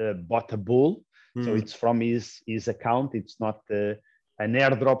really bought a bull. So it's from his account. It's not an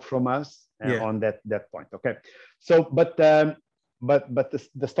airdrop from us on that point. Okay. So, but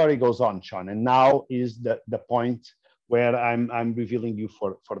the story goes on, Sean, and now is the point where I'm revealing you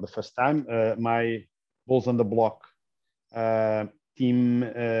for the first time. My Bulls on the Block team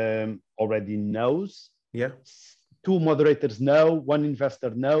already knows. Yeah. 2 moderators know, 1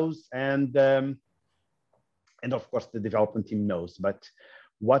 investor knows, and of course the development team knows. But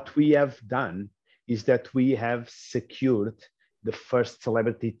what we have done is that we have secured the first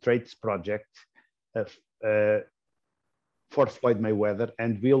celebrity trades project for Floyd Mayweather,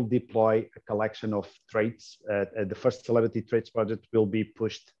 and we'll deploy a collection of trades. The first celebrity trades project will be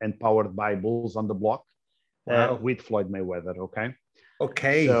pushed and powered by Bulls on the Block with Floyd Mayweather. Okay.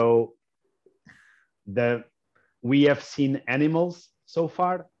 Okay. So we have seen animals so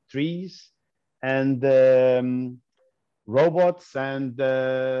far, trees, and robots, and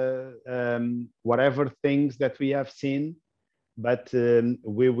whatever things that we have seen, but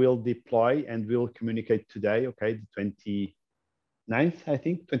we will deploy and we'll communicate today. Okay, the 29th, I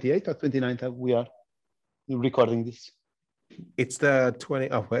think, 28th or 29th. We are recording this. It's the 20.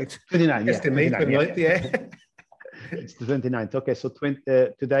 Oh wait, 29. Yeah, 29th. Yeah. It's the 29th. Okay, so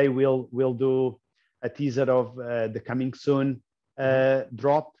today we'll do a teaser of the coming soon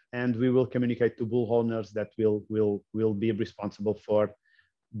drop, and we will communicate to bull owners that will be responsible for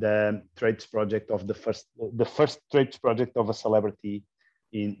the trades project of the first trades project of a celebrity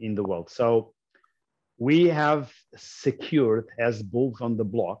in the world. So we have secured as Bulls on the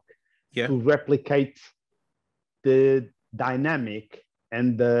Block to replicate the dynamic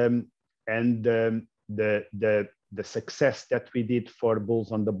and the success that we did for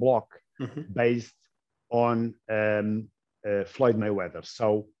Bulls on the Block based on Floyd Mayweather.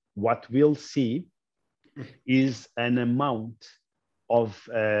 So what we'll see is an amount of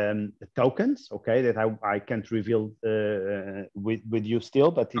tokens, okay, that I can't reveal with you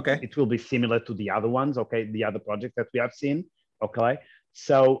still, but it will be similar to the other ones, okay, the other project that we have seen, okay.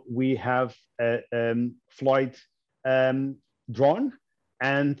 So we have Floyd drawn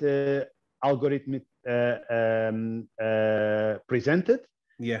and algorithmic presented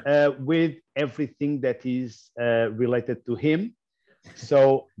with everything that is related to him.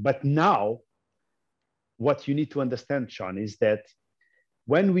 So, but now what you need to understand, Sean, is that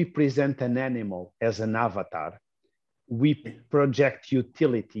when we present an animal as an avatar, we project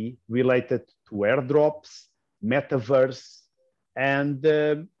utility related to airdrops, metaverse, and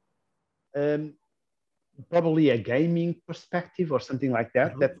probably a gaming perspective or something like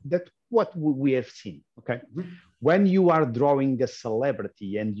that. That's what we have seen, okay? When you are drawing a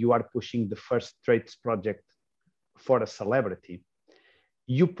celebrity and you are pushing the first trades project for a celebrity,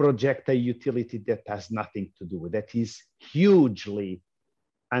 you project a utility that has nothing to do with that, is hugely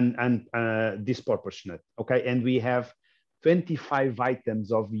disproportionate, okay? And we have 25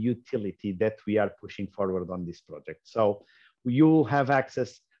 items of utility that we are pushing forward on this project. So you'll have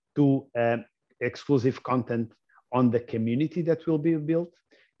access to exclusive content on the community that will be built.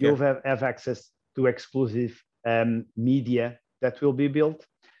 You'll have access to exclusive media that will be built.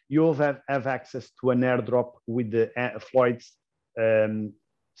 You'll have access to an airdrop with the Floyd's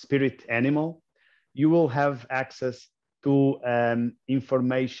spirit animal. You will have access to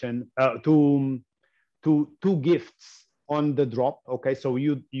information, to gifts on the drop. Okay, so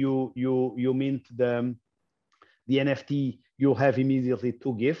you mint the NFT. You'll have immediately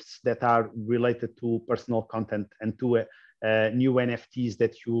 2 gifts that are related to personal content and to new NFTs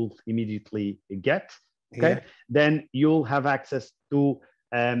that you'll immediately get. Okay, then you'll have access to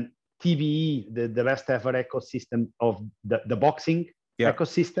TBE, the best ever ecosystem of the boxing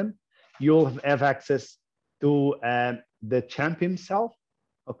ecosystem. You'll have access to the champ himself,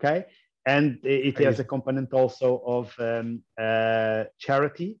 okay? And it has a component also of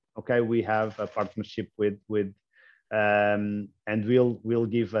charity, okay? We have a partnership with and we'll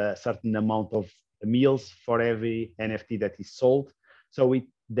give a certain amount of meals for every NFT that is sold. So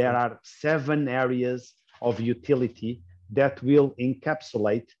there are 7 areas of utility that will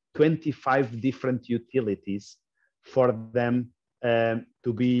encapsulate 25 different utilities for them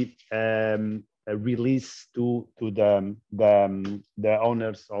to be released to the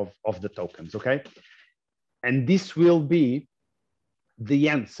owners of the tokens, okay? And this will be the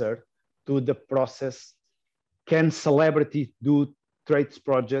answer to the process. Can celebrity do trades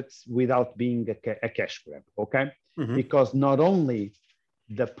projects without being a cash grab, okay? Because not only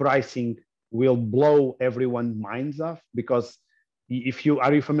the pricing will blow everyone's minds off, because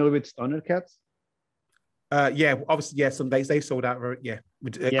are you familiar with Stoner Cats? Obviously, they sold out.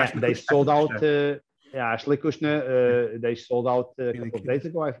 They sold out. Ashley Kushner, they sold out a couple of days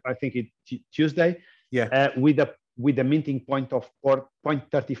ago. I think it's Tuesday. With a minting point of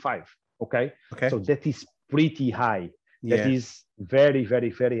 0.35. Okay. So that is pretty high. That is very, very,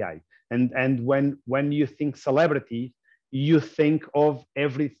 very high. And when you think celebrity, you think of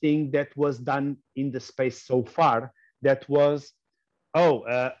everything that was done in the space so far. That was,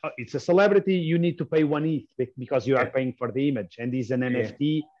 it's a celebrity. You need to pay 1 ETH because you are paying for the image, and it's an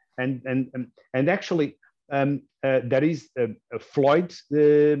NFT. And actually, there is Floyd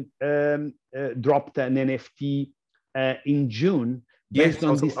dropped an NFT in June based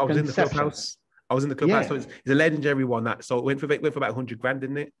on this conception. I was in the clubhouse. So it's a legendary one. So it went for about 100 grand,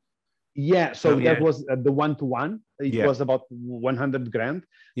 didn't it? Yeah, so that was the 1-to-1. It was about 100 grand.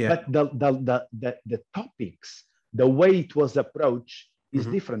 But the topics, the way it was approached is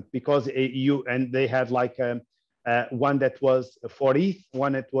different, because they had like one that was 4 ETH,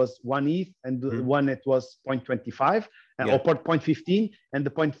 one that was 1 ETH, and one that was 0.25 or 0.15, and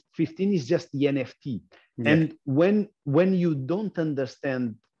the 0.15 is just the NFT. And when you don't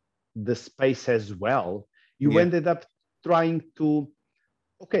understand the space as well, you ended up trying to,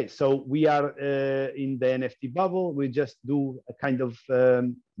 so we are in the NFT bubble, we just do a kind of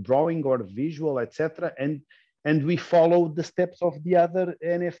drawing or visual, etc. And we follow the steps of the other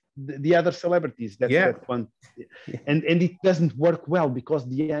the other celebrities that one, and it doesn't work well, because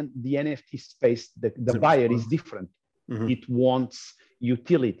the NFT space, the buyer is different. It wants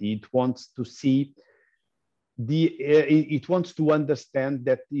utility. It wants to see it wants to understand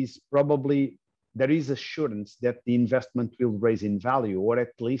that there is assurance that the investment will raise in value, or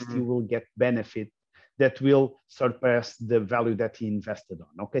at least you will get benefit that will surpass the value that he invested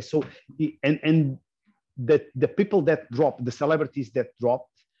on. Okay, so the people that dropped, the celebrities that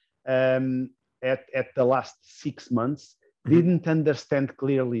dropped at the last 6 months didn't understand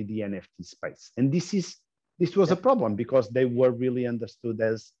clearly the NFT space, and this was a problem because they were really understood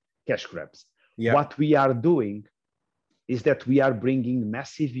as cash grabs. What we are doing is that we are bringing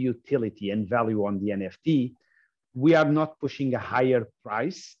massive utility and value on the NFT. We are not pushing a higher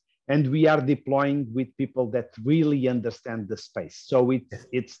price, and we are deploying with people that really understand the space. So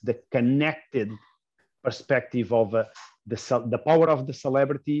it's the connected perspective of the power of the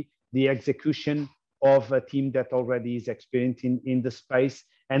celebrity, the execution of a team that already is experienced in the space,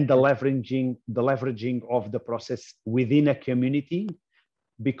 and the leveraging of the process within a community,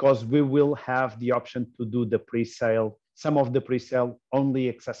 because we will have the option to do the pre-sale, some of the pre-sale only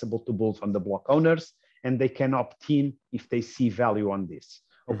accessible to bulls on the block owners, and they can opt in if they see value on this.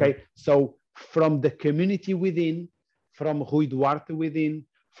 Okay, so from the community within, from Rui Duarte within,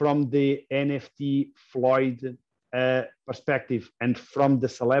 from the NFT Floyd perspective, and from the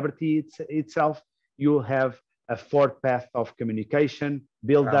celebrity itself, you'll have a fourth path of communication,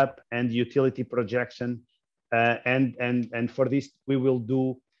 build up, and utility projection. And for this, we will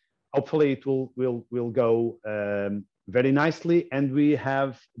do, hopefully it will go very nicely. And we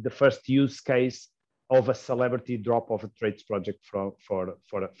have the first use case of a celebrity drop of a trades project for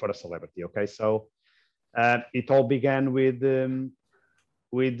a celebrity. Okay, so it all began with a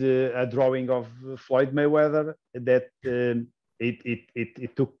drawing of Floyd Mayweather that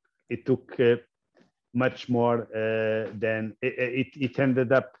it took much more than it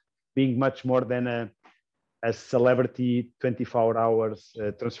ended up being much more than a celebrity 24 hours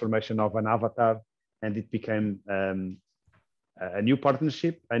transformation of an avatar, and it became a new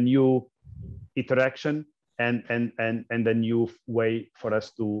partnership, a new interaction, and a new way for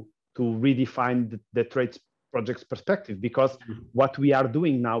us to redefine the trades project's perspective, because what we are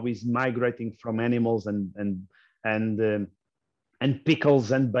doing now is migrating from animals and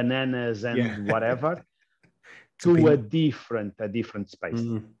pickles and bananas and whatever to a different space.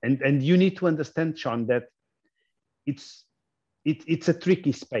 And you need to understand, Sean, that it's a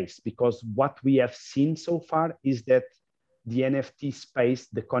tricky space, because what we have seen so far is that the NFT space,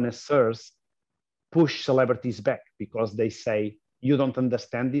 the connoisseurs, push celebrities back because they say, you don't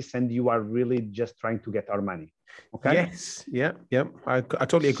understand this and you are really just trying to get our money. Okay. Yes. Yeah. Yeah. I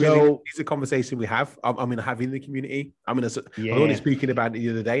totally agree. So, it's a conversation we have. I mean, having in the community. I mean, I was only speaking about it the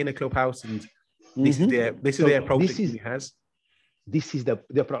other day in a clubhouse, and this is the approach the community has. This is the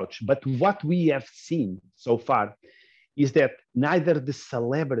approach. But what we have seen so far is that neither the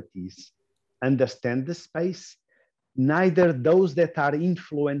celebrities understand the space, neither those that are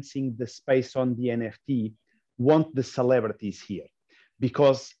influencing the space on the NFT want the celebrities here.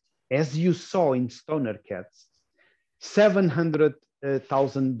 Because as you saw in Stoner Cats,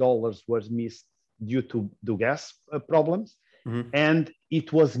 $700,000 was missed due to gas problems, and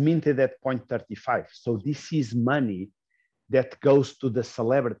it was minted at 0.35. So this is money that goes to the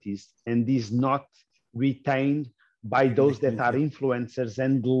celebrities and is not retained by those that are influencers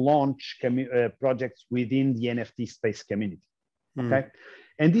and launch projects within the NFT space community. Okay,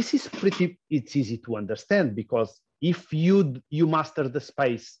 and this is it's easy to understand, because if you master the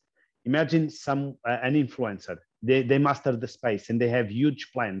space, imagine an influencer, they master the space and they have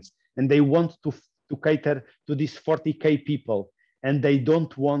huge plans and they want to cater to these 40K people, and they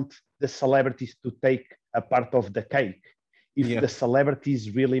don't want the celebrities to take a part of the cake. If the celebrities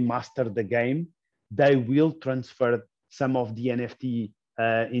really master the game, they will transfer some of the NFT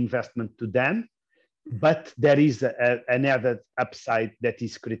investment to them. But there is an added upside that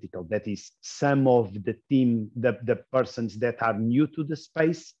is critical. That is, some of the team, the persons that are new to the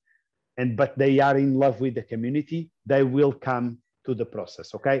space, but they are in love with the community, they will come to the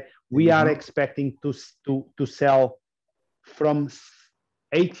process. Okay, we are expecting to sell from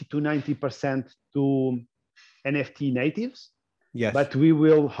 80 to 90% to NFT natives. Yes, but we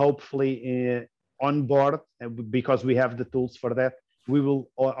will hopefully onboard, because we have the tools for that. We will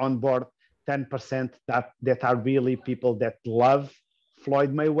onboard 10% that are really people that love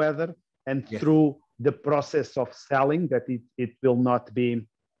Floyd Mayweather, and through the process of selling, that it will not be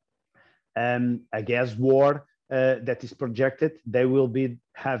a gas war that is projected. They will be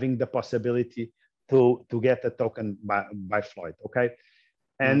having the possibility to get a token by Floyd. Okay,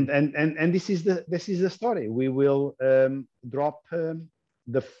 and this is the story. We will drop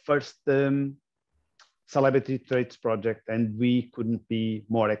the first celebrity traits project, and we couldn't be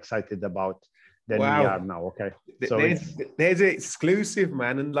more excited about than we are now. Okay, so there's an exclusive,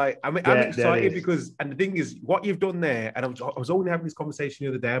 man, and like I'm excited because, and the thing is, what you've done there, and I was only having this conversation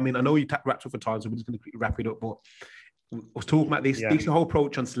the other day. I mean, I know you wrapped up for time, so we're just going to quickly wrap it up, but I was talking about this whole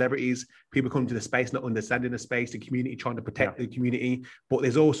approach on celebrities, people coming to the space, not understanding the space, the community, trying to protect the community. But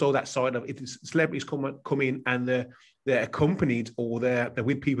there's also that side of if celebrities come in and they're accompanied or they're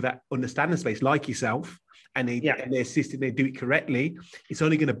with people that understand the space, like yourself, and they're assisting, they do it correctly, it's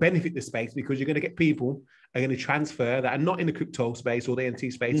only going to benefit the space because you're going to get people are going to transfer that are not in the crypto space or the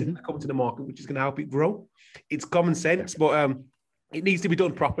NFT space and come to the market, which is going to help it grow. It's common sense, but it needs to be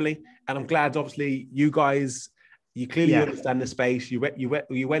done properly. And I'm glad, obviously, you guys, you clearly understand the space.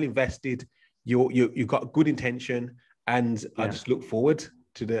 You're well invested. You've got good intention, and I just look forward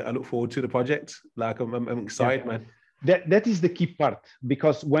to the project. Like I'm excited, man. That is the key part,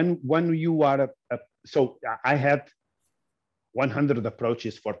 because when you are so I had 100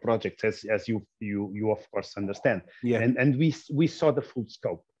 approaches for projects, as you of course understand. And we saw the full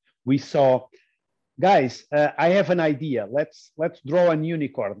scope. We saw, guys, I have an idea. Let's draw a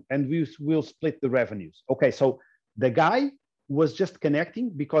unicorn, and we'll split the revenues. Okay, so the guy was just connecting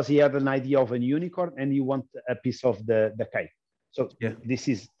because he had an idea of a unicorn and he want a piece of the cake. So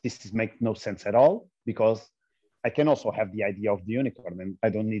this make no sense at all, because I can also have the idea of the unicorn and I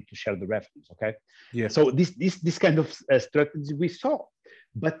don't need to share the revenues. Okay. Yeah. So this kind of strategy we saw,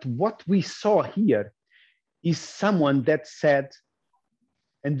 but what we saw here is someone that said,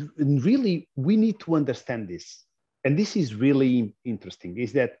 and really we need to understand this, and this is really interesting,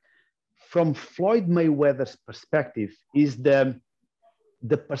 is that from Floyd Mayweather's perspective is the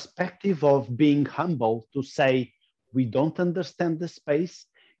perspective of being humble to say, we don't understand the space,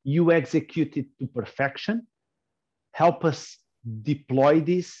 you execute it to perfection, help us deploy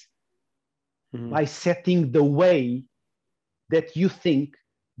this by setting the way that you think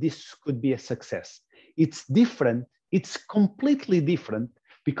this could be a success. It's different. It's completely different,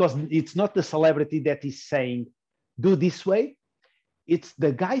 because it's not the celebrity that is saying, do this way. It's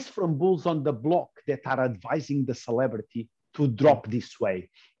the guys from Bulls on the Block that are advising the celebrity to drop this way.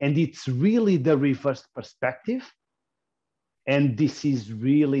 And it's really the reverse perspective. And this is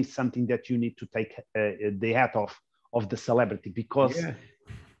really something that you need to take the hat off of the celebrity, because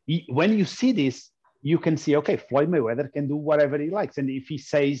when you see this, you can see, okay, Floyd Mayweather can do whatever he likes. And if he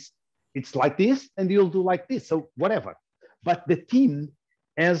says it's like this, and he'll do like this, so whatever. But the team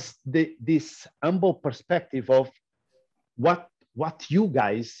has this humble perspective of what you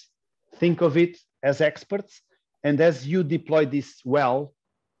guys think of it as experts. And as you deploy this well,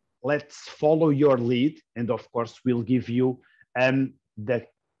 let's follow your lead. And of course, we'll give you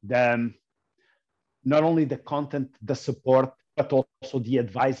not only the content, the support, but also the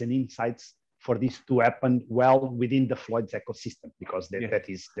advice and insights for this to happen well within the Floyd's ecosystem, because that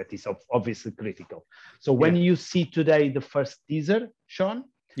is obviously critical. So when you see today the first teaser, Sean,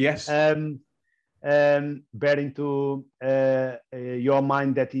 bear into your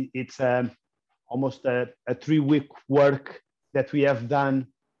mind that it's almost a 3-week work that we have done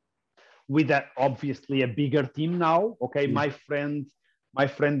with obviously a bigger team now. Okay, my friend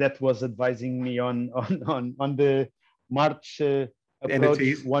that was advising me on the March approach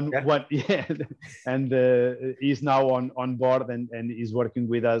and he's now on board and is working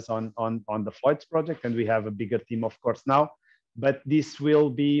with us on the Floyd's project, and we have a bigger team, of course, now. But this will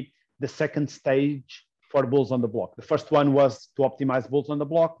be the second stage for Bulls on the Block. The first one was to optimize Bulls on the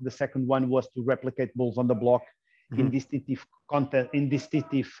Block. The second one was to replicate Bulls on the Block in distinctive content, in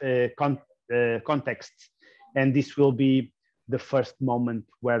distinctive contexts, and this will be the first moment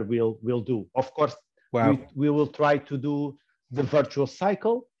where we'll do. Of course, we will try to do the virtual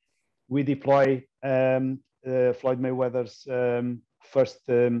cycle. We deploy Floyd Mayweather's first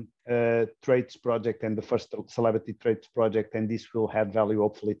trades project and the first celebrity trades project, and this will have value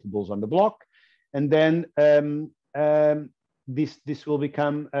hopefully to Bulls on the Block. And then this will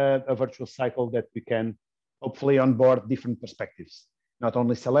become a virtual cycle that we can hopefully onboard different perspectives, not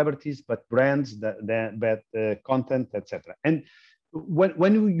only celebrities, but brands, content, etc. And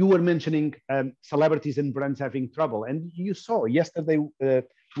when you were mentioning celebrities and brands having trouble, and you saw yesterday,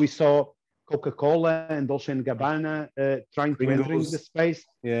 we saw Coca-Cola and Dolce & Gabbana trying to enter the space,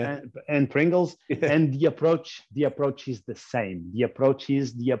 and Pringles, and the approach is the same. The approach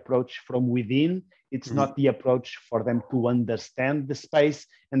is the approach from within. It's not the approach for them to understand the space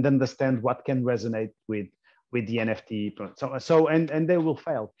and understand what can resonate with the NFT. So and they will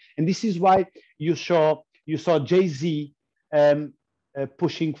fail. And this is why you saw Jay-Z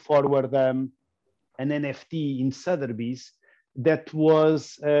pushing forward an NFT in Sotheby's that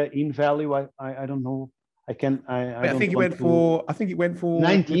was in value, I don't know I think it went for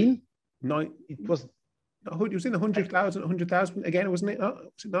 19. nine. It was It was in the 100,000 again, wasn't it? Oh,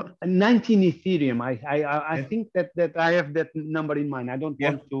 was it not? 19 Ethereum. I think that I have that number in mind. I don't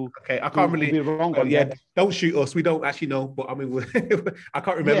want to. Okay, I can't really be wrong on that. Don't shoot us. We don't actually know, but I mean, I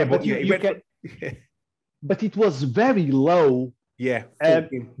can't remember. Yeah, but you can. But it was very low. Yeah,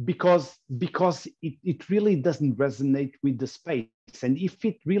 because it really doesn't resonate with the space, and if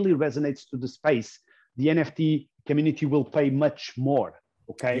it really resonates to the space, the NFT community will pay much more.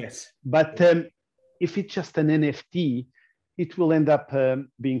 Okay, yes, but if it's just an NFT, it will end up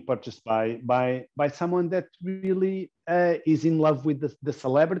being purchased by someone that really is in love with the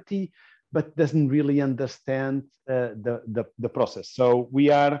celebrity, but doesn't really understand the process. So we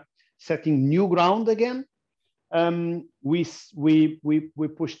are setting new ground again. We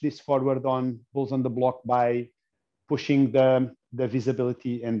push this forward on Bulls on the Block by pushing the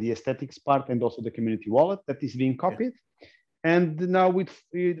visibility and the aesthetics part, and also the community wallet that is being copied. And now with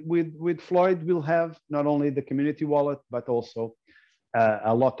Floyd, we'll have not only the community wallet, but also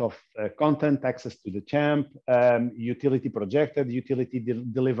a lot of content, access to the champ, utility projected, utility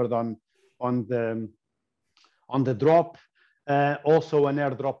delivered on the drop, also an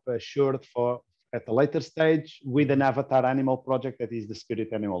airdrop assured for at a later stage with an avatar animal project that is the spirit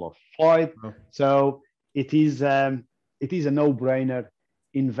animal of Floyd. Oh. So it is a no-brainer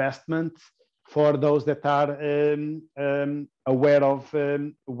investment for those that are aware of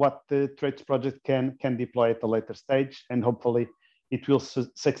what the Traits project can deploy at a later stage, and hopefully it will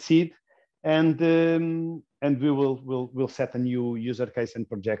succeed. And we will set a new user case and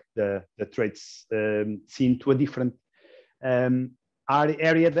project the Traits scene to a different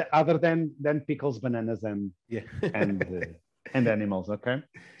area other than pickles, bananas, and animals. Okay,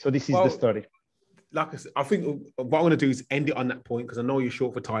 so this is the story. Like I said, I think what I want to do is end it on that point, because I know you're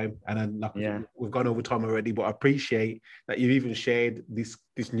short for time, and then we've gone over time already. But I appreciate that you've even shared this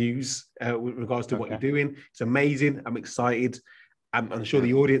news with regards to what you're doing. It's amazing. I'm excited. I'm sure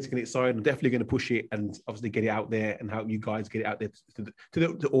the audience can get excited. I'm definitely going to push it and obviously get it out there and help you guys get it out there to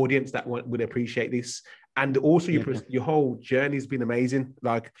the audience that would appreciate this. And also your whole journey has been amazing.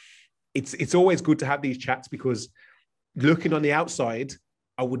 Like it's always good to have these chats, because looking on the outside,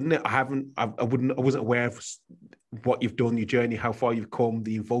 I wasn't aware of what you've done, your journey, how far you've come,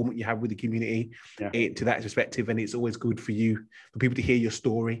 the involvement you have with the community to that perspective. And it's always good for people to hear your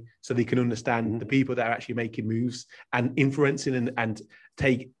story, so they can understand the people that are actually making moves and influencing and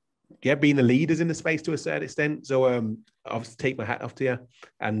being the leaders in the space to a certain extent. So I'll take my hat off to you,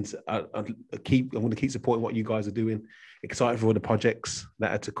 and I want to keep supporting what you guys are doing. Excited for all the projects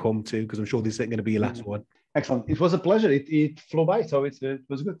that are to come too, because I'm sure this isn't going to be your last one. Excellent. It was a pleasure. It flew by, so it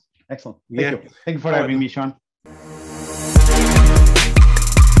was good. Excellent. Thank you. Thank you for having me, Sean.